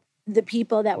help the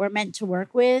people that we're meant to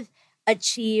work with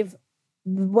achieve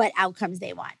what outcomes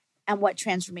they want and what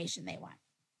transformation they want.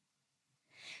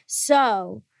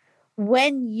 So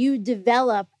when you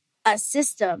develop a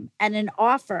system and an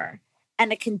offer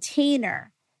and a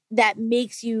container that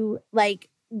makes you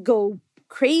go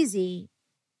crazy,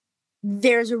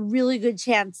 there's a really good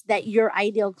chance that your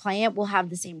ideal client will have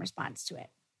the same response to it.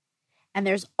 And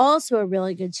there's also a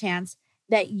really good chance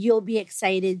that you'll be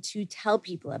excited to tell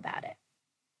people about it.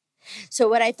 So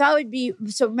what I thought would be,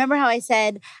 remember how I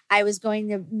said I was going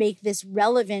to make this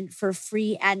relevant for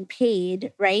free and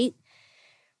paid, right?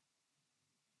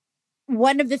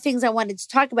 One of the things I wanted to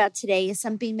talk about today is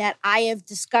something that I have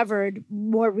discovered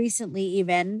more recently,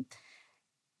 even,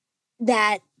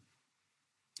 that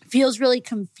feels really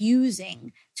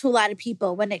confusing to a lot of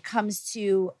people when it comes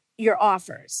to your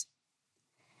offers.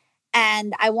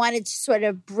 And I wanted to sort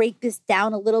of break this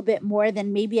down a little bit more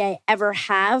than maybe I ever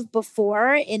have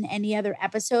before in any other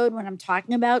episode when I'm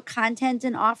talking about content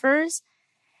and offers.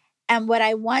 And what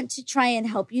I want to try and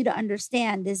help you to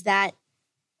understand is that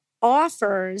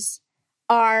offers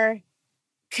are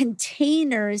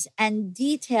containers and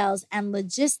details and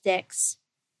logistics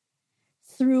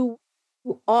through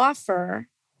offer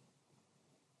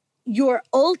your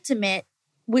ultimate,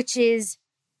 which is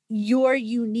your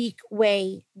unique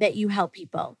way that you help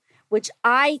people, which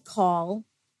I call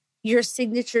your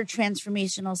signature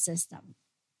transformational system.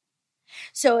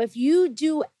 So if you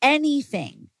do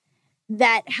anything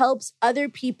that helps other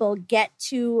people get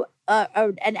to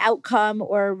an outcome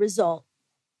or a result,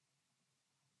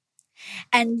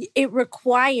 and it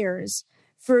requires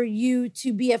for you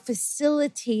to be a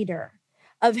facilitator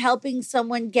of helping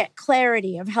someone get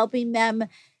clarity, of helping them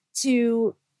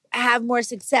to have more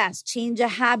success, change a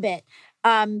habit,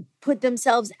 put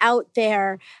themselves out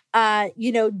there,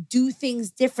 do things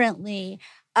differently,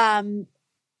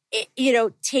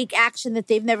 take action that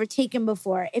they've never taken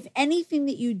before. If anything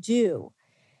that you do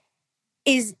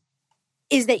is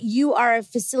that you are a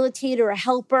facilitator, a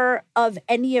helper of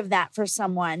any of that for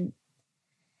someone,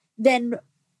 then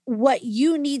what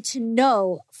you need to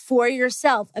know for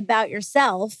yourself about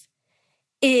yourself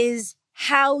is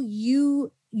how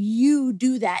you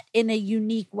do that in a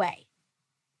unique way.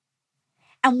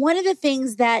 And one of the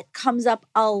things that comes up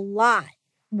a lot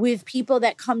with people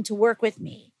that come to work with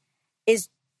me is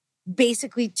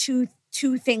basically two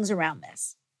things around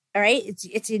this. All right?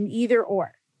 It's in either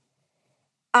or.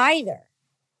 Either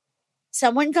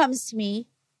someone comes to me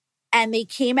and they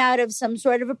came out of some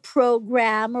sort of a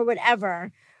program or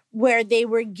whatever where they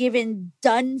were given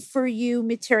done-for-you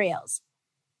materials,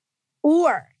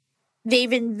 or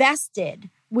they've invested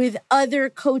with other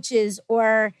coaches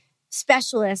or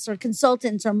specialists or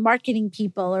consultants or marketing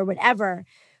people or whatever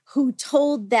who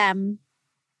told them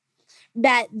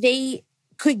that they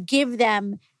could give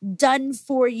them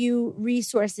done-for-you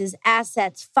resources,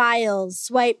 assets, files,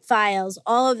 swipe files,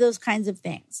 all of those kinds of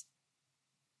things.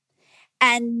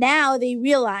 And now they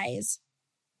realize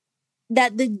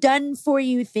that the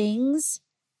done-for-you things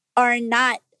are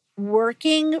not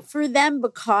working for them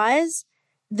because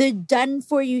the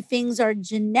done-for-you things are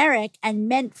generic and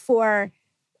meant for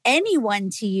anyone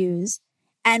to use.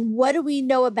 And what do we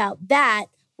know about that?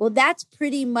 Well, that's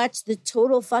pretty much the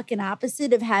total fucking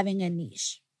opposite of having a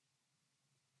niche.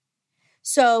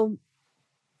 So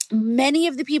many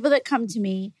of the people that come to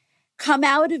me come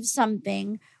out of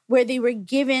something where they were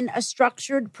given a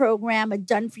structured program, a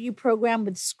done-for-you program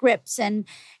with scripts and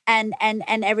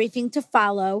everything to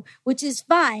follow, which is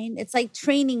fine. It's like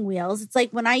training wheels. It's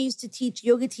like when I used to teach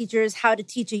yoga teachers how to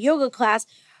teach a yoga class.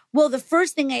 Well, the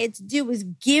first thing I had to do was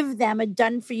give them a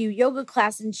done-for-you yoga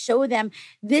class and show them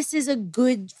this is a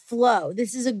good flow.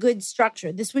 This is a good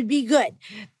structure. This would be good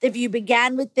if you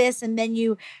began with this and then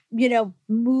you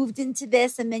moved into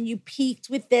this and then you peaked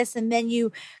with this and then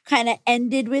you kind of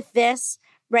ended with this,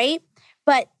 right?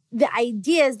 But the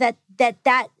idea is that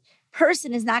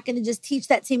person is not going to just teach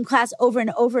that same class over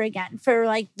and over again for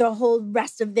like the whole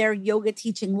rest of their yoga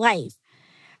teaching life.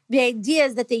 The idea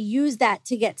is that they use that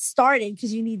to get started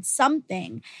because you need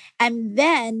something. And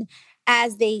then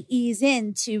as they ease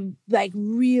into like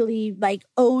really like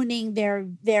owning their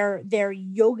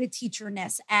yoga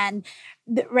teacherness and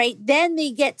then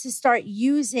they get to start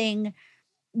using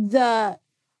the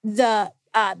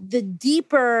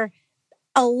deeper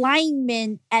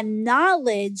alignment and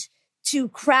knowledge to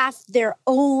craft their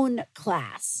own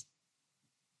class.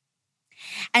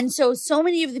 And so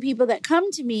many of the people that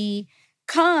come to me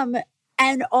come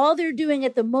and all they're doing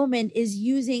at the moment is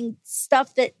using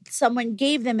stuff that someone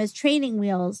gave them as training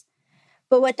wheels.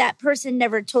 But what that person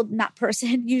never told, not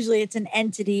person, usually it's an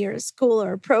entity or a school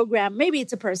or a program, maybe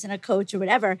it's a person, a coach or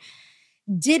whatever,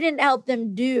 didn't help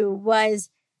them do was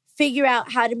figure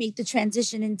out how to make the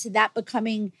transition into that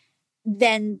becoming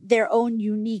then their own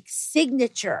unique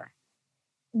signature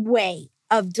way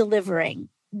of delivering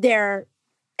their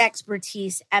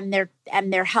expertise and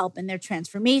their help and their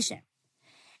transformation.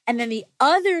 And then the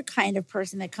other kind of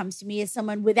person that comes to me is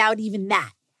someone without even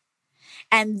that.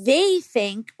 And they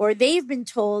think, or they've been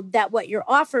told that what your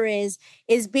offer is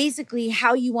basically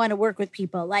how you want to work with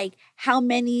people, like how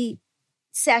many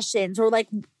sessions, or like,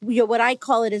 what I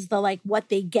call it is the like what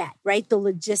they get, right? The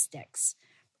logistics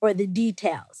or the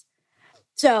details.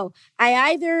 So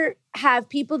I either have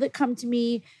people that come to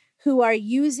me who are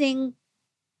using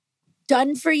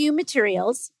done-for-you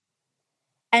materials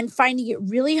and finding it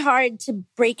really hard to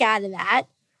break out of that,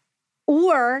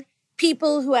 or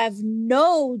people who have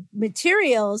no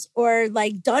materials or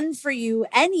like done-for-you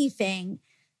anything,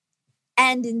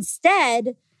 and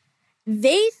instead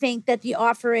they think that the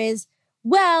offer is,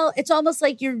 well, it's almost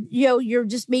like you're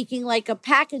just making like a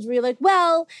package where you're like,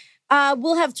 well,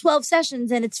 we'll have 12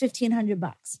 sessions and it's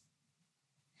 $1,500.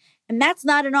 And that's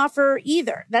not an offer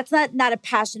either. That's not a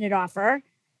passionate offer.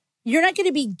 You're not going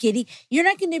to be giddy. You're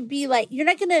not going to be like,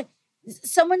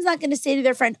 someone's not going to say to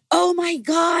their friend, oh my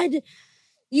God,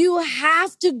 you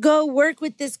have to go work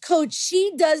with this coach.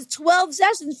 She does 12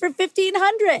 sessions for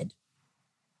 $1,500.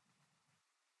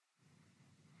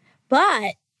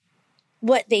 But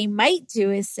what they might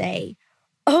do is say,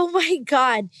 oh my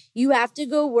God, you have to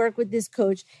go work with this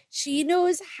coach. She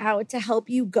knows how to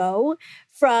help you go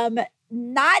from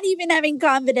not even having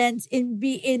confidence in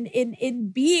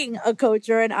being a coach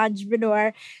or an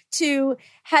entrepreneur, to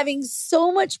having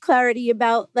so much clarity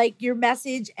about like your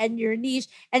message and your niche,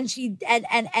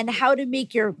 and how to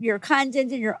make your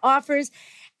content and your offers.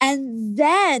 And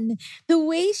then the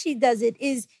way she does it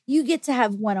is you get to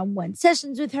have one-on-one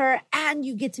sessions with her, and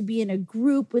you get to be in a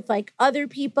group with like other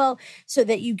people so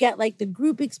that you get like the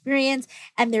group experience.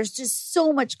 And there's just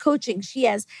so much coaching. She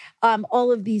has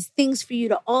all of these things for you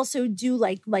to also do,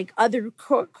 like other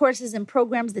courses and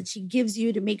programs that she gives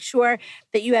you to make sure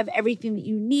that you have everything that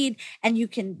you need, and you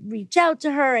can reach out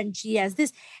to her. And she has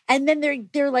this, and then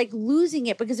they're like losing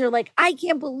it because they're like, I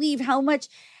can't believe how much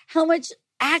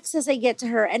access I get to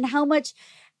her, and how much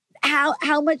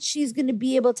she's going to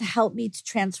be able to help me to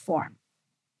transform.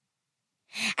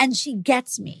 And she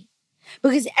gets me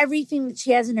because everything that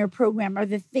she has in her program are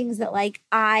the things that like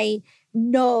I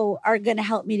know are going to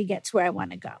help me to get to where I want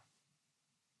to go.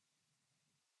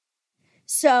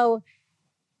 So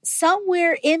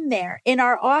somewhere in there in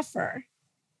our offer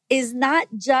is not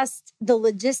just the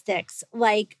logistics,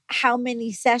 like how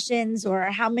many sessions or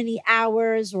how many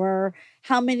hours or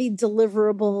how many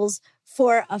deliverables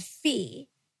for a fee,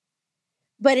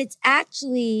 but it's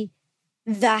actually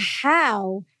the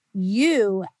how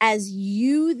you, as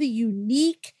you, the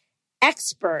unique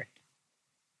expert,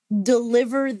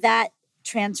 deliver that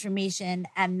transformation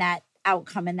and that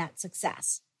outcome and that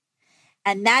success.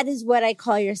 And that is what I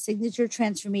call your signature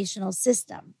transformational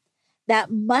system that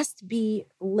must be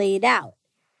laid out.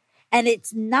 And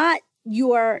it's not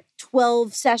your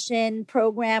 12-session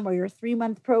program or your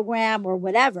 3-month program or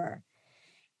whatever.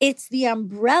 It's the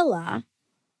umbrella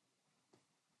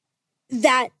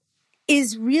that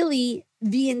is really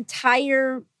the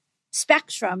entire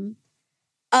spectrum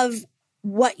of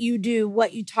what you do,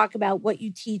 what you talk about, what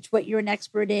you teach, what you're an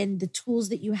expert in, the tools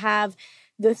that you have,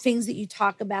 the things that you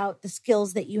talk about, the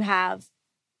skills that you have.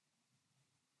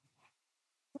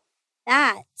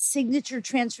 That signature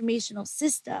transformational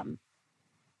system,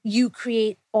 you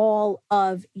create all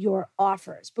of your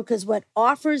offers, because what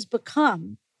offers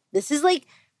become, this is like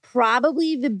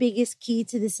probably the biggest key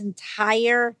to this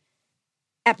entire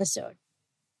episode.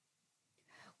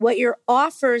 What your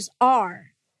offers are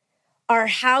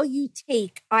how you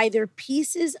take either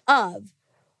pieces of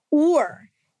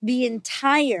or the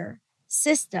entire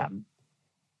system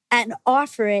and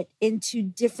offer it into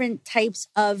different types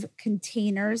of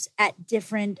containers at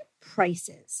different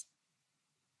prices.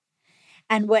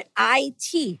 And what I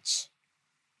teach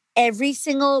every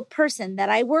single person that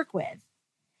I work with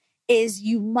is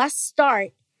you must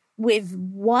start with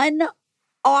one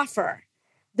offer,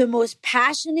 the most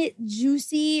passionate,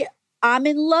 juicy, I'm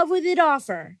in love with it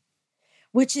offer,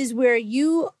 which is where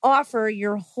you offer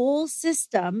your whole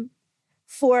system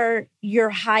for your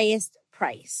highest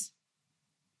price.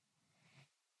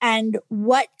 And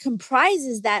what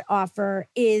comprises that offer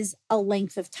is a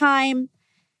length of time,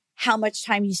 how much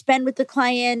time you spend with the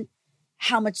client,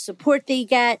 how much support they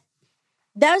get.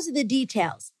 Those are the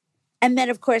details. And then,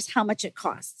 of course, how much it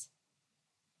costs.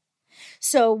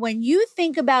 So when you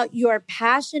think about your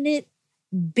passionate,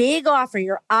 big offer,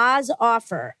 your Oz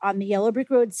offer on the Yellow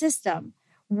Brick Road system,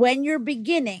 when you're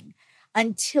beginning,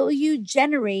 until you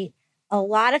generate a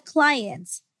lot of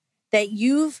clients that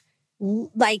you've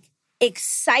like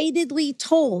excitedly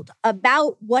told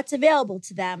about what's available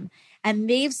to them, and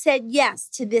they've said yes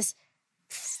to this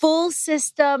full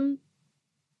system,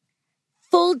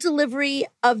 full delivery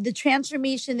of the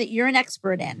transformation that you're an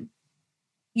expert in,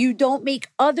 you don't make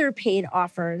other paid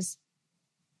offers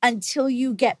until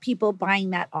you get people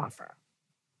buying that offer.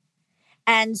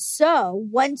 And so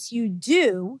once you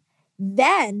do,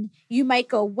 then you might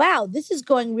go, wow, this is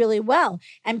going really well.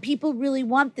 And people really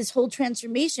want this whole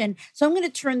transformation. So I'm going to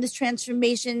turn this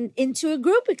transformation into a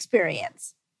group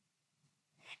experience.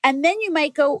 And then you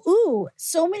might go, ooh,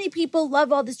 so many people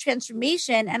love all this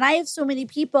transformation. And I have so many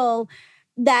people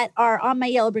that are on my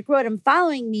Yellow Brick Road and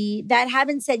following me that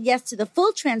haven't said yes to the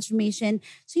full transformation.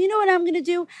 So you know what I'm going to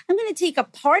do? I'm going to take a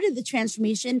part of the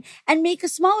transformation and make a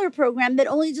smaller program that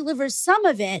only delivers some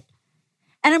of it.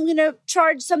 And I'm going to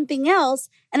charge something else,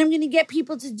 and I'm going to get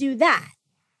people to do that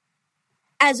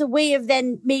as a way of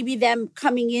then maybe them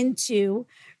coming into,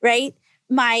 right,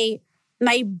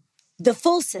 the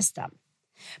full system.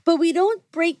 But we don't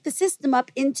break the system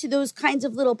up into those kinds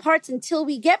of little parts until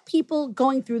we get people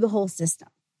going through the whole system.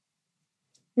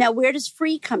 Now, where does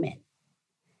free come in?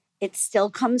 It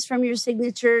still comes from your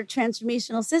signature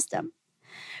transformational system,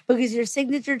 because your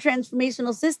signature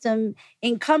transformational system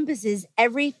encompasses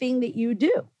everything that you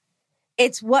do.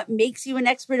 It's what makes you an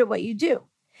expert at what you do.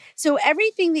 So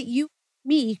everything that you,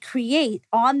 me, create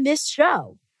on this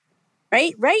show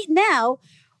right? Right now,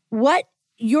 what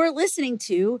you're listening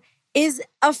to is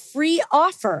a free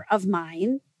offer of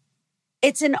mine.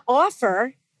 It's an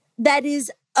offer that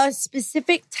is a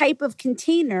specific type of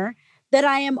container that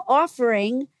I am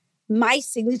offering my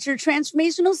signature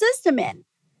transformational system in.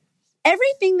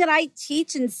 Everything that I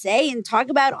teach and say and talk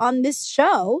about on this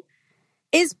show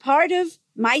is part of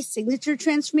my signature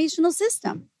transformational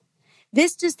system.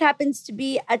 This just happens to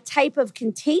be a type of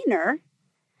container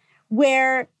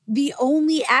where the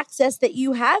only access that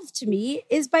you have to me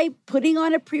is by putting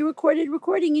on a pre-recorded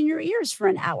recording in your ears for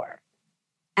an hour.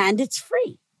 And it's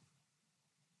free.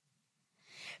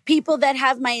 People that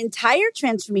have my entire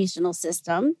transformational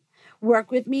system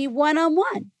work with me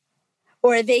one-on-one,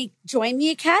 or they join the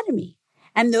academy.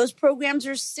 And those programs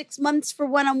are 6 months for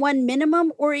one-on-one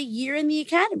minimum or a year in the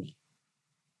academy.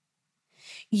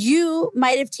 You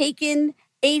might have taken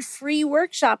a free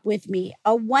workshop with me,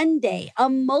 a 1-day, a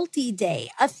multi-day,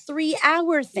 a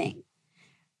 3-hour thing.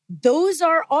 Those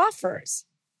are offers.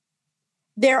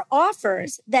 They're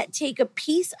offers that take a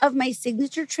piece of my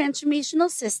signature transformational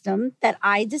system that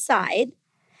I decide,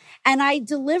 and I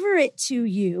deliver it to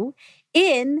you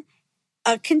in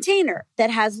a container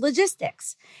that has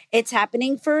logistics. It's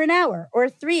happening for an hour or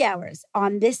 3 hours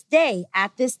on this day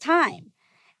at this time.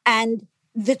 And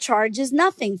the charge is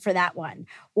nothing for that one.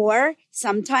 Or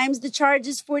sometimes the charge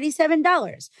is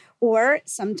 $47. Or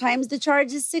sometimes the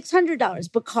charge is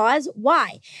 $600. Because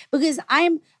why? Because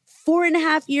I'm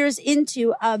 4.5 years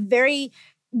into a very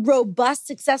robust,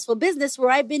 successful business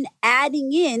where I've been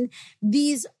adding in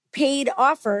these paid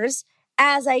offers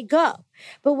as I go.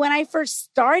 But when I first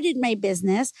started my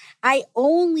business, I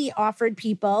only offered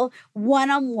people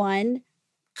one-on-one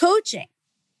coaching.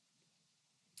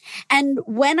 And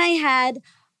when I had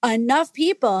enough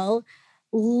people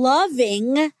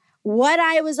loving what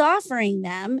I was offering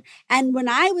them, and when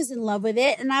I was in love with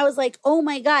it, and I was like, oh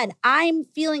my God, I'm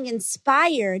feeling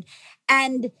inspired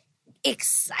and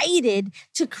excited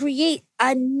to create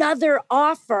another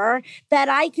offer that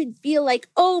I could feel like,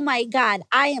 oh my God,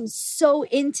 I am so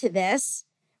into this,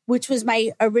 which was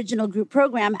my original group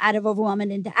program, Out of Overwhelm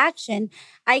and Into Action.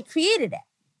 I created it.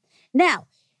 Now,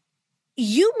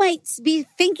 you might be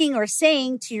thinking or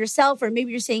saying to yourself, or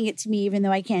maybe you're saying it to me, even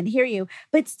though I can't hear you,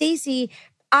 but Stacey,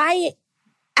 I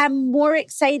am more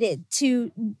excited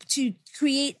to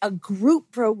create a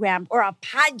group program or a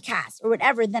podcast or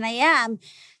whatever than I am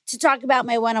to talk about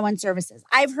my one-on-one services.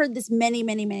 I've heard this many,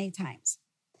 many, many times.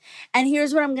 And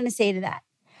here's what I'm going to say to that.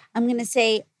 I'm going to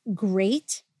say,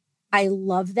 great. I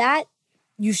love that.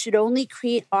 You should only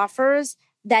create offers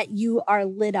that you are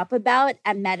lit up about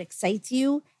and that excites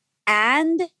you.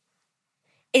 And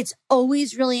it's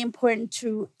always really important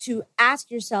to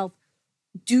ask yourself,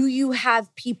 do you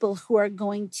have people who are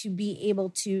going to be able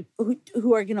to,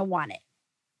 who are going to want it?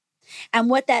 And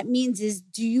what that means is,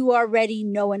 do you already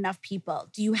know enough people?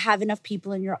 Do you have enough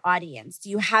people in your audience? Do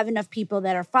you have enough people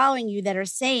that are following you that are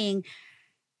saying,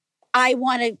 I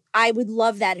would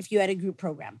love that if you had a group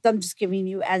program? I'm just giving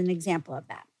you as an example of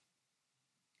that.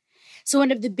 So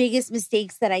one of the biggest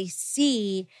mistakes that I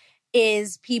see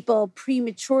is people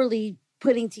prematurely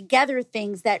putting together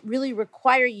things that really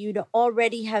require you to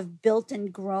already have built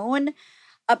and grown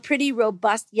a pretty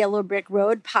robust yellow brick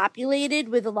road populated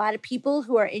with a lot of people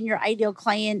who are in your ideal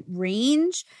client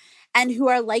range and who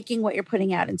are liking what you're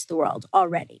putting out into the world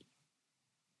already.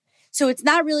 So it's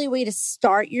not really a way to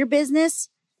start your business,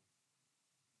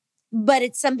 but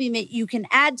it's something that you can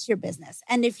add to your business.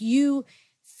 And if you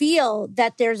feel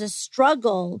that there's a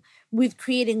struggle with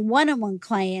creating one-on-one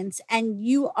clients and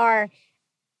you are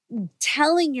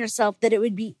telling yourself that it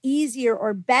would be easier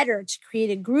or better to create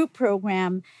a group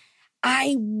program,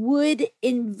 I would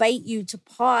invite you to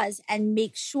pause and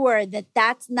make sure that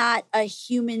that's not a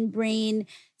human brain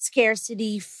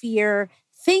scarcity fear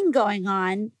thing going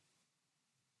on,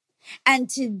 and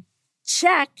to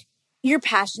check your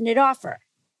passionate offer.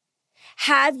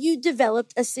 Have you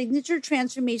developed a signature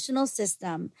transformational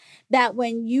system that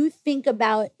when you think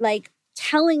about like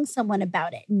telling someone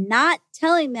about it, not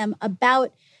telling them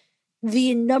about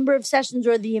the number of sessions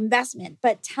or the investment,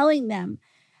 but telling them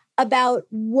about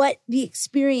what the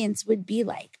experience would be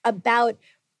like, about,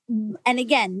 and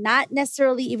again, not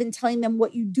necessarily even telling them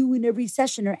what you do in every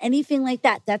session or anything like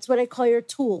that. That's what I call your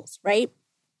tools, right?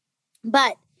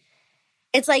 But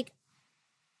it's like,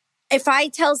 if I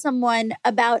tell someone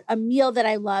about a meal that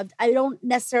I loved, I don't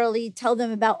necessarily tell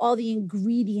them about all the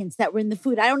ingredients that were in the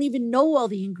food. I don't even know all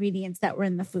the ingredients that were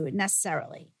in the food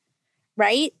necessarily,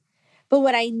 right? But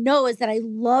what I know is that I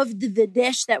loved the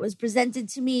dish that was presented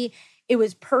to me. It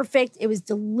was perfect. It was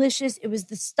delicious. It was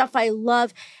the stuff I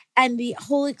love. And the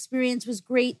whole experience was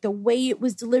great. The way it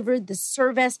was delivered, the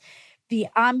service, the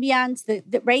ambiance,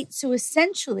 right? So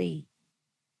essentially,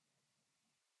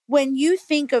 when you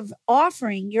think of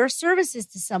offering your services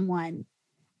to someone,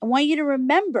 I want you to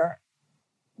remember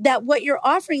that what you're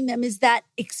offering them is that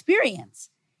experience.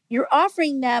 You're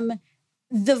offering them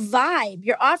the vibe.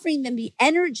 You're offering them the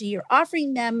energy. You're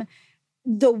offering them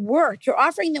the work. You're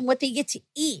offering them what they get to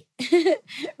eat,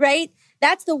 right?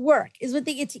 That's the work, is what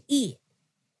they get to eat.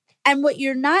 And what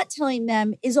you're not telling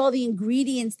them is all the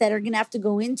ingredients that are going to have to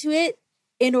go into it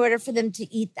in order for them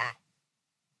to eat that.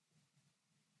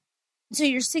 So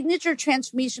your signature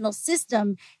transformational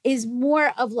system is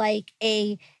more of like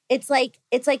it's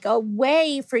like a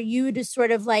way for you to sort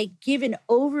of like give an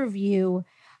overview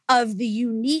of the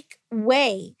unique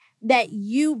way that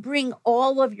you bring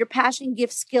all of your passion,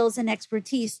 gifts, skills, and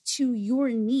expertise to your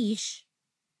niche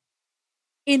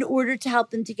in order to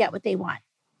help them to get what they want.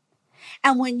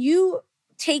 And when you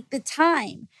take the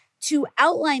time to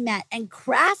outline that and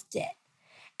craft it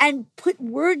and put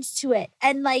words to it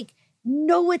and like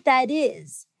know what that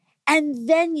is, and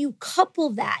then you couple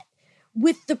that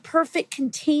with the perfect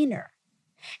container.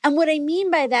 And what I mean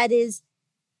by that is,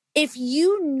 if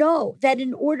you know that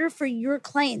in order for your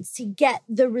clients to get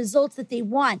the results that they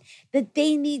want, that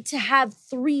they need to have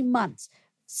 3 months,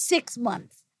 6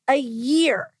 months, a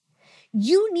year,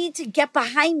 you need to get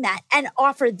behind that and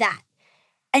offer that.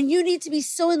 And you need to be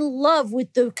so in love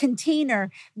with the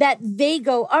container that they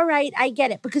go, all right, I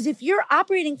get it. Because if you're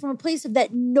operating from a place of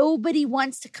that nobody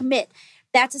wants to commit,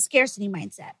 that's a scarcity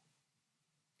mindset.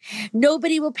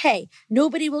 Nobody will pay.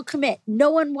 Nobody will commit.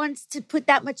 No one wants to put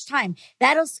that much time.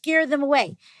 That'll scare them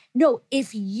away. No,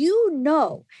 if you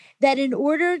know that in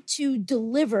order to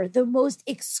deliver the most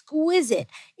exquisite,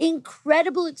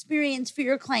 incredible experience for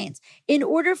your clients, in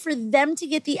order for them to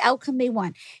get the outcome they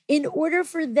want, in order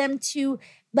for them to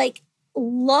like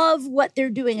love what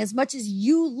they're doing as much as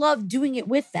you love doing it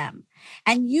with them,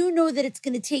 and you know that it's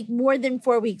going to take more than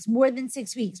 4 weeks, more than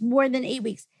 6 weeks, more than 8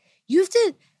 weeks, you have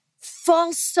to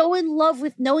fall so in love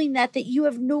with knowing that you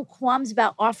have no qualms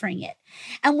about offering it.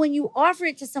 And when you offer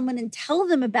it to someone and tell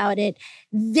them about it,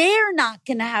 they're not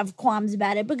going to have qualms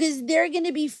about it because they're going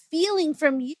to be feeling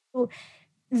from you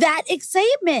that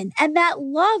excitement and that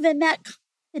love and that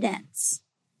confidence.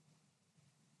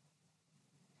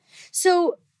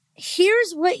 So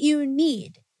here's what you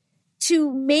need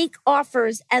to make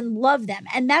offers and love them.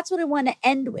 And that's what I want to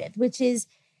end with, which is,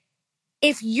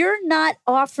 if you're not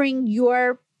offering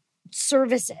your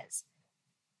services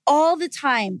all the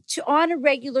time on a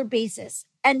regular basis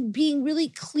and being really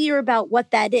clear about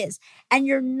what that is, and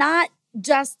you're not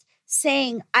just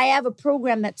saying, I have a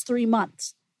program that's 3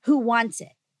 months, who wants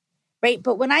it, right?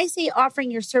 But when I say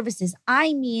offering your services,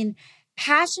 I mean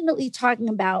passionately talking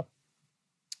about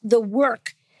the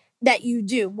work that you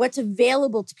do, what's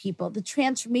available to people, the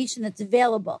transformation that's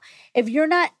available. If you're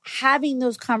not having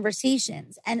those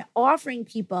conversations and offering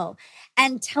people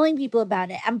and telling people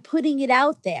about it and putting it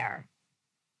out there,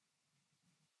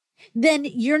 then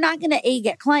you're not going to A,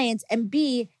 get clients, and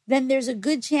B, then there's a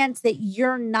good chance that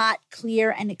you're not clear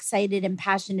and excited and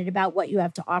passionate about what you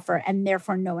have to offer, and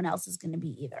therefore no one else is going to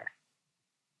be either.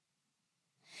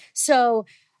 So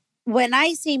when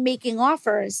I say making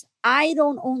offers, I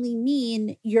don't only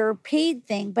mean your paid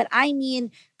thing, but I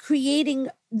mean creating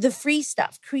the free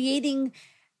stuff, creating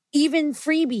even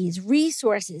freebies,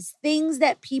 resources, things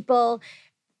that people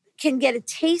can get a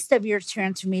taste of your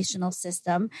transformational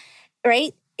system,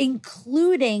 right?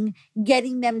 Including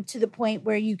getting them to the point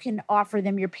where you can offer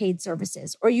them your paid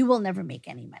services, or you will never make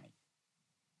any money.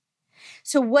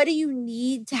 So what do you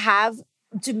need to have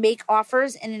to make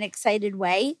offers in an excited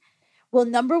way? Well,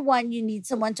 number one, you need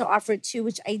someone to offer it to,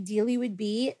 which ideally would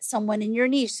be someone in your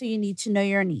niche. So you need to know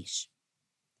your niche.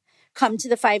 Come to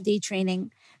the 5-day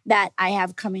training that I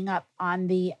have coming up on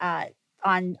the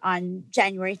on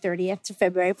January 30th to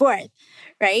February 4th,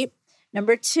 right?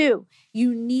 Number two,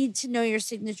 you need to know your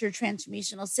signature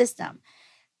transformational system.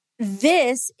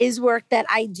 This is work that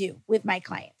I do with my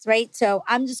clients, right? So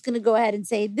I'm just going to go ahead and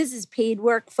say this is paid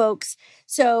work, folks.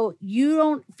 So you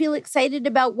don't feel excited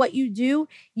about what you do,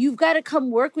 you've got to come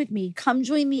work with me. Come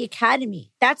join the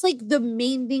academy. That's like the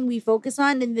main thing we focus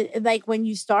on. And like when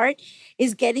you start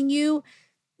is getting you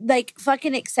like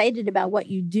fucking excited about what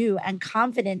you do and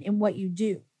confident in what you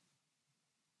do.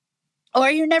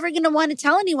 Or you're never going to want to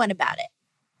tell anyone about it.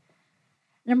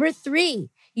 Number three,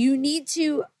 you need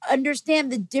to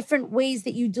understand the different ways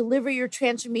that you deliver your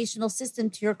transformational system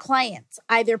to your clients,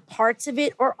 either parts of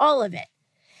it or all of it,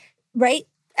 right?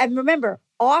 And remember,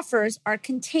 offers are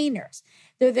containers.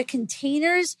 They're the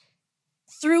containers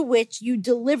through which you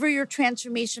deliver your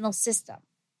transformational system.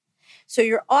 So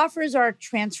your offers are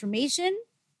transformation,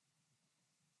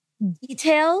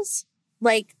 details,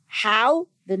 like how,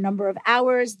 the number of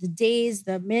hours, the days,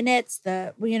 the minutes,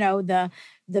 the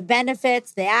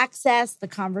benefits, the access, the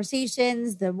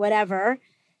conversations, the whatever.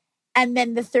 And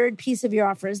then the third piece of your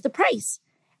offer is the price.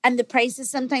 And the price is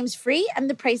sometimes free, and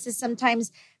the price is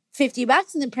sometimes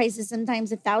 $50, and the price is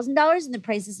sometimes $1,000, and the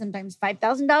price is sometimes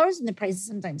 $5,000, and the price is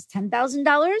sometimes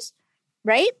 $10,000,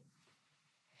 right?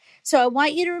 So I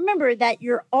want you to remember that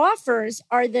your offers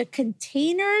are the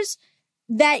containers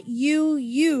that you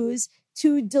use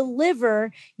to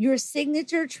deliver your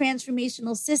signature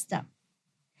transformational system.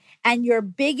 And your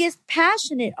biggest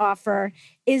passionate offer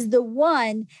is the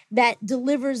one that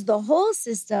delivers the whole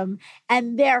system.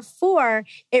 And therefore,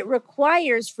 it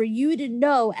requires for you to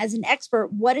know as an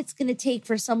expert what it's going to take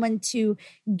for someone to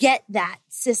get that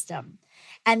system.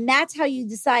 And that's how you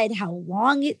decide how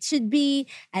long it should be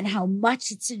and how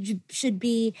much it should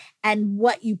be and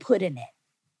what you put in it.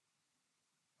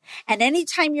 And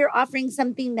anytime you're offering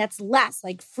something that's less,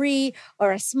 like free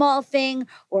or a small thing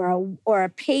or a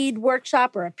paid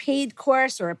workshop or a paid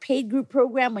course or a paid group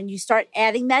program, when you start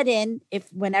adding that in,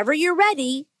 whenever you're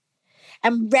ready,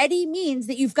 and ready means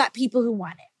that you've got people who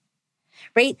want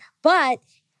it, right? But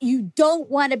you don't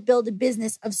want to build a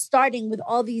business of starting with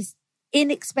all these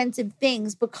inexpensive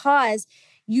things, because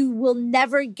you will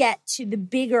never get to the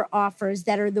bigger offers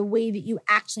that are the way that you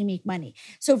actually make money.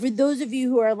 So for those of you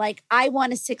who are like, I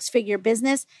want a 6-figure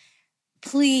business,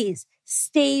 please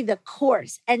stay the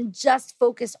course and just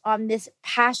focus on this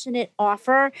passionate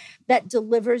offer that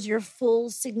delivers your full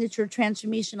signature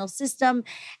transformational system,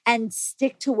 and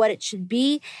stick to what it should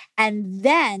be. And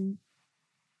then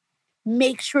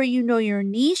make sure you know your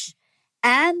niche,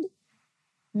 and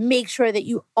make sure that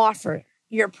you offer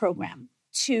your program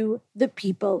to the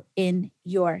people in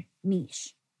your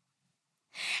niche.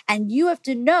 And you have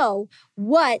to know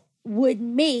what would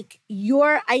make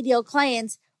your ideal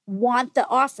clients want the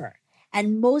offer.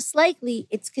 And most likely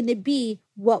it's going to be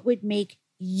what would make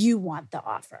you want the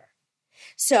offer.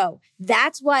 So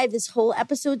that's why this whole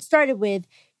episode started with,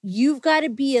 you've got to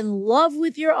be in love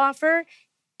with your offer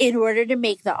in order to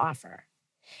make the offer.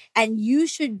 And you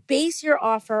should base your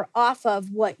offer off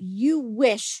of what you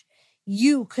wish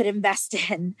you could invest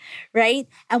in, right?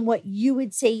 And what you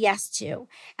would say yes to,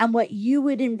 and what you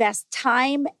would invest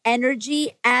time,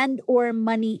 energy, and or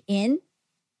money in.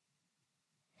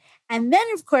 And then,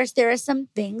 of course, there are some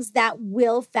things that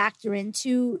will factor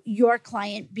into your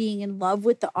client being in love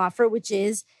with the offer, which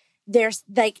is there's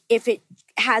like, if it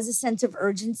has a sense of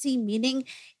urgency, meaning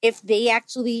if they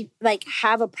actually like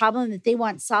have a problem that they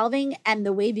want solving, and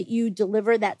the way that you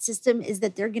deliver that system is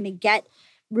that they're going to get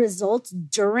results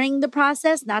during the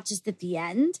process, not just at the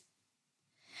end.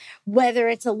 Whether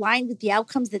it's aligned with the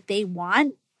outcomes that they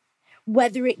want,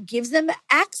 whether it gives them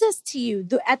access to you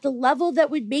at the level that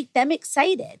would make them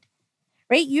excited,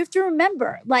 right? You have to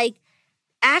remember, like,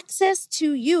 access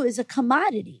to you is a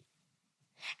commodity.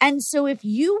 And so if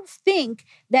you think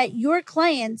that your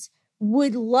clients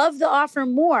would love the offer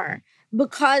more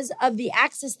because of the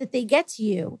access that they get to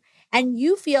you, and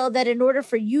you feel that in order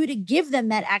for you to give them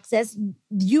that access,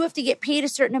 you have to get paid a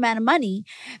certain amount of money,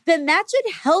 then that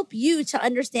should help you to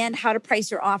understand how to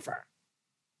price your offer,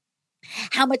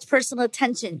 how much personal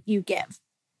attention you give,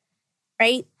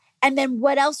 right? And then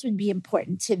what else would be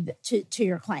important to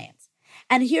your clients.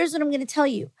 And here's what I'm going to tell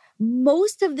you.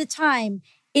 Most of the time,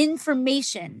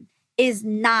 information is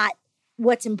not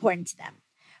what's important to them.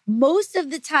 Most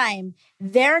of the time,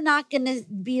 they're not going to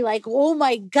be like, oh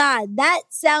my God, that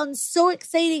sounds so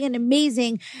exciting and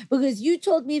amazing because you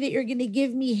told me that you're going to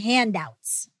give me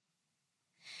handouts.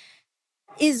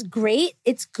 Is great.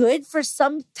 It's good for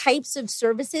some types of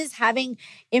services. Having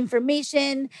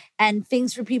information and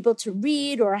things for people to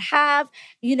read or have,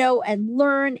 and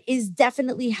learn is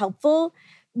definitely helpful.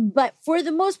 But for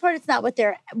the most part, it's not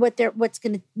what's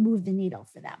going to move the needle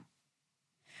for them.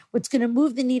 What's going to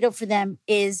move the needle for them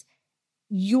is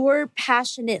your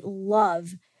passionate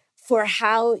love for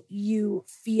how you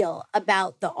feel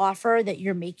about the offer that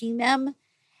you're making them,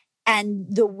 and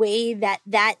the way that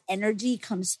energy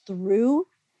comes through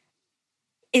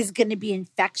is going to be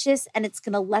infectious, and it's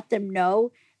going to let them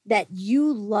know that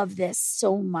you love this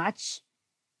so much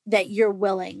that you're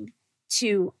willing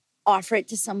to offer it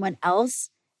to someone else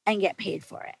and get paid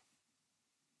for it.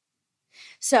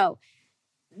 So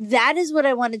that is what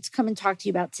I wanted to come and talk to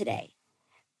you about today.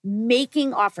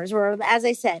 Making offers, or as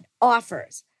I said,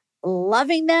 offers,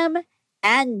 loving them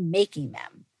and making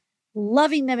them,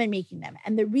 loving them and making them.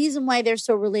 And the reason why they're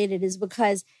so related is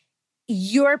because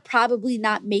you're probably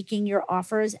not making your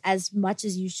offers as much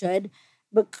as you should,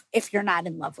 but if you're not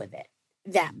in love with it,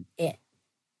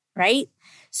 right?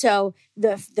 So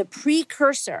the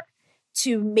precursor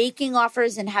to making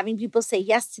offers and having people say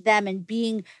yes to them and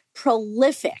being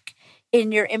prolific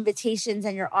in your invitations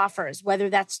and your offers, whether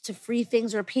that's to free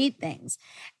things or paid things,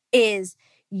 is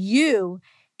you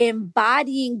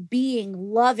embodying being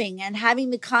loving and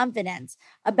having the confidence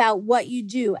about what you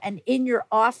do and in your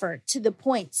offer to the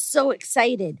point, so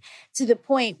excited to the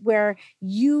point where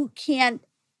you can't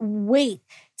wait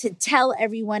to tell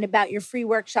everyone about your free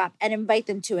workshop and invite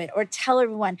them to it, or tell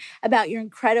everyone about your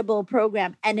incredible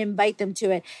program and invite them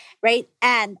to it, right?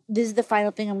 And this is the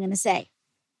final thing I'm going to say.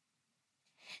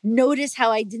 Notice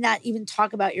how I did not even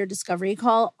talk about your discovery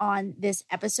call on this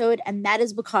episode. And that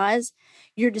is because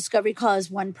your discovery call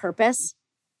has one purpose.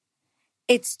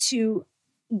 It's to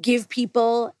give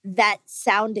people that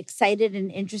sound excited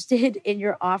and interested in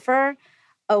your offer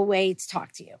a way to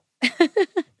talk to you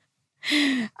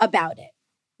about it,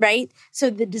 right? So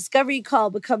the discovery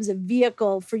call becomes a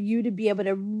vehicle for you to be able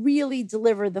to really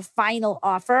deliver the final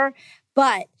offer.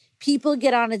 But people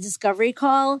get on a discovery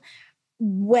call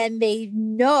when they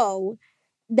know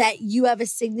that you have a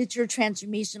signature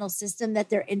transformational system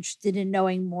that they're interested in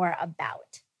knowing more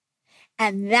about.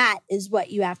 And that is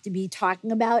what you have to be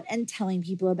talking about and telling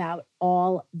people about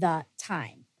all the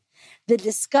time. The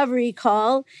discovery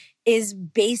call is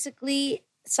basically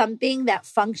something that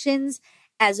functions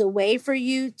as a way for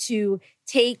you to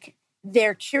take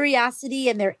their curiosity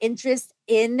and their interest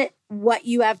in what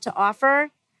you have to offer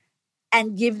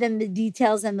and give them the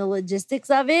details and the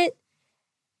logistics of it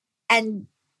and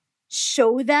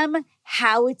show them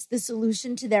how it's the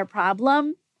solution to their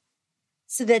problem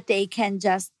so that they can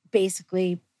just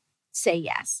basically say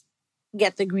yes,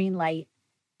 get the green light,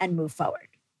 and move forward.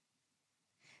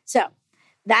 So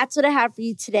that's what I have for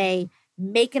you today.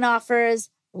 Making offers,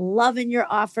 loving your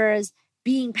offers,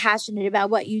 being passionate about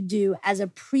what you do as a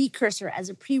precursor, as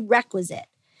a prerequisite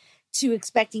to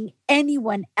expecting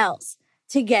anyone else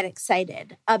to get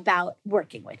excited about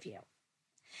working with you.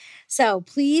 So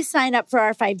please sign up for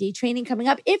our 5-day training coming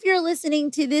up. If you're listening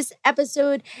to this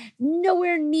episode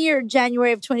nowhere near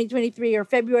January of 2023 or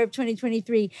February of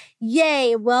 2023,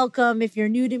 yay, welcome. If you're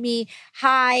new to me,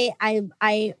 hi,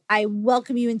 I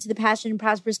welcome you into the Passionate and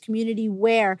Prosperous community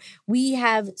where we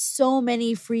have so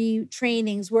many free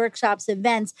trainings, workshops,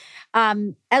 events,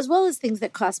 as well as things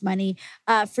that cost money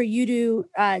for you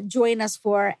to join us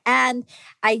for. And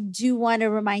I do want to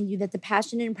remind you that the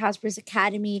Passionate and Prosperous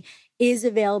Academy is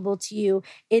available to you.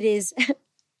 It is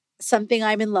something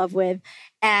I'm in love with.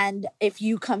 And if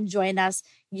you come join us,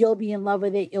 you'll be in love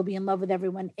with it. You'll be in love with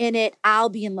everyone in it. I'll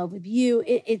be in love with you.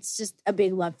 It's just a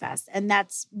big love fest. And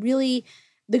that's really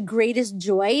the greatest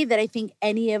joy that I think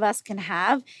any of us can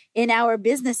have in our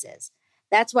businesses.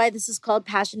 That's why this is called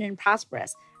Passionate and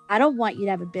Prosperous. I don't want you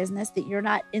to have a business that you're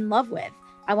not in love with.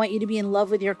 I want you to be in love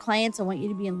with your clients. I want you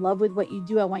to be in love with what you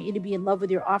do. I want you to be in love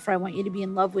with your offer. I want you to be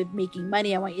in love with making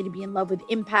money. I want you to be in love with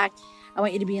impact. I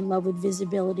want you to be in love with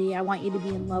visibility. I want you to be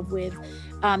in love with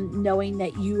knowing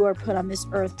that you are put on this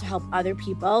earth to help other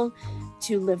people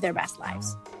to live their best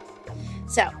lives.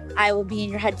 So I will be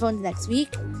in your headphones next week,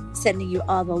 sending you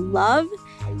all the love,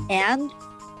 and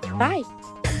bye.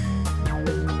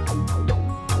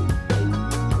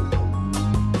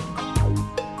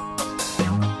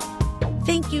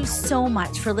 Thank you so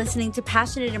much for listening to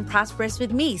Passionate and Prosperous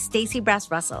with me, Stacey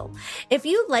Brass Russell. If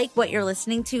you like what you're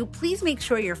listening to, please make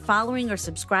sure you're following or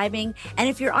subscribing. And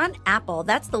if you're on Apple,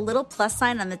 that's the little plus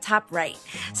sign on the top right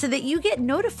so that you get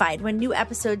notified when new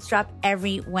episodes drop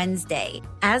every Wednesday.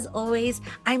 As always,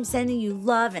 I'm sending you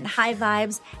love and high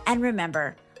vibes. And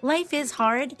remember, life is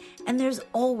hard and there's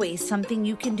always something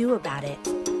you can do about it.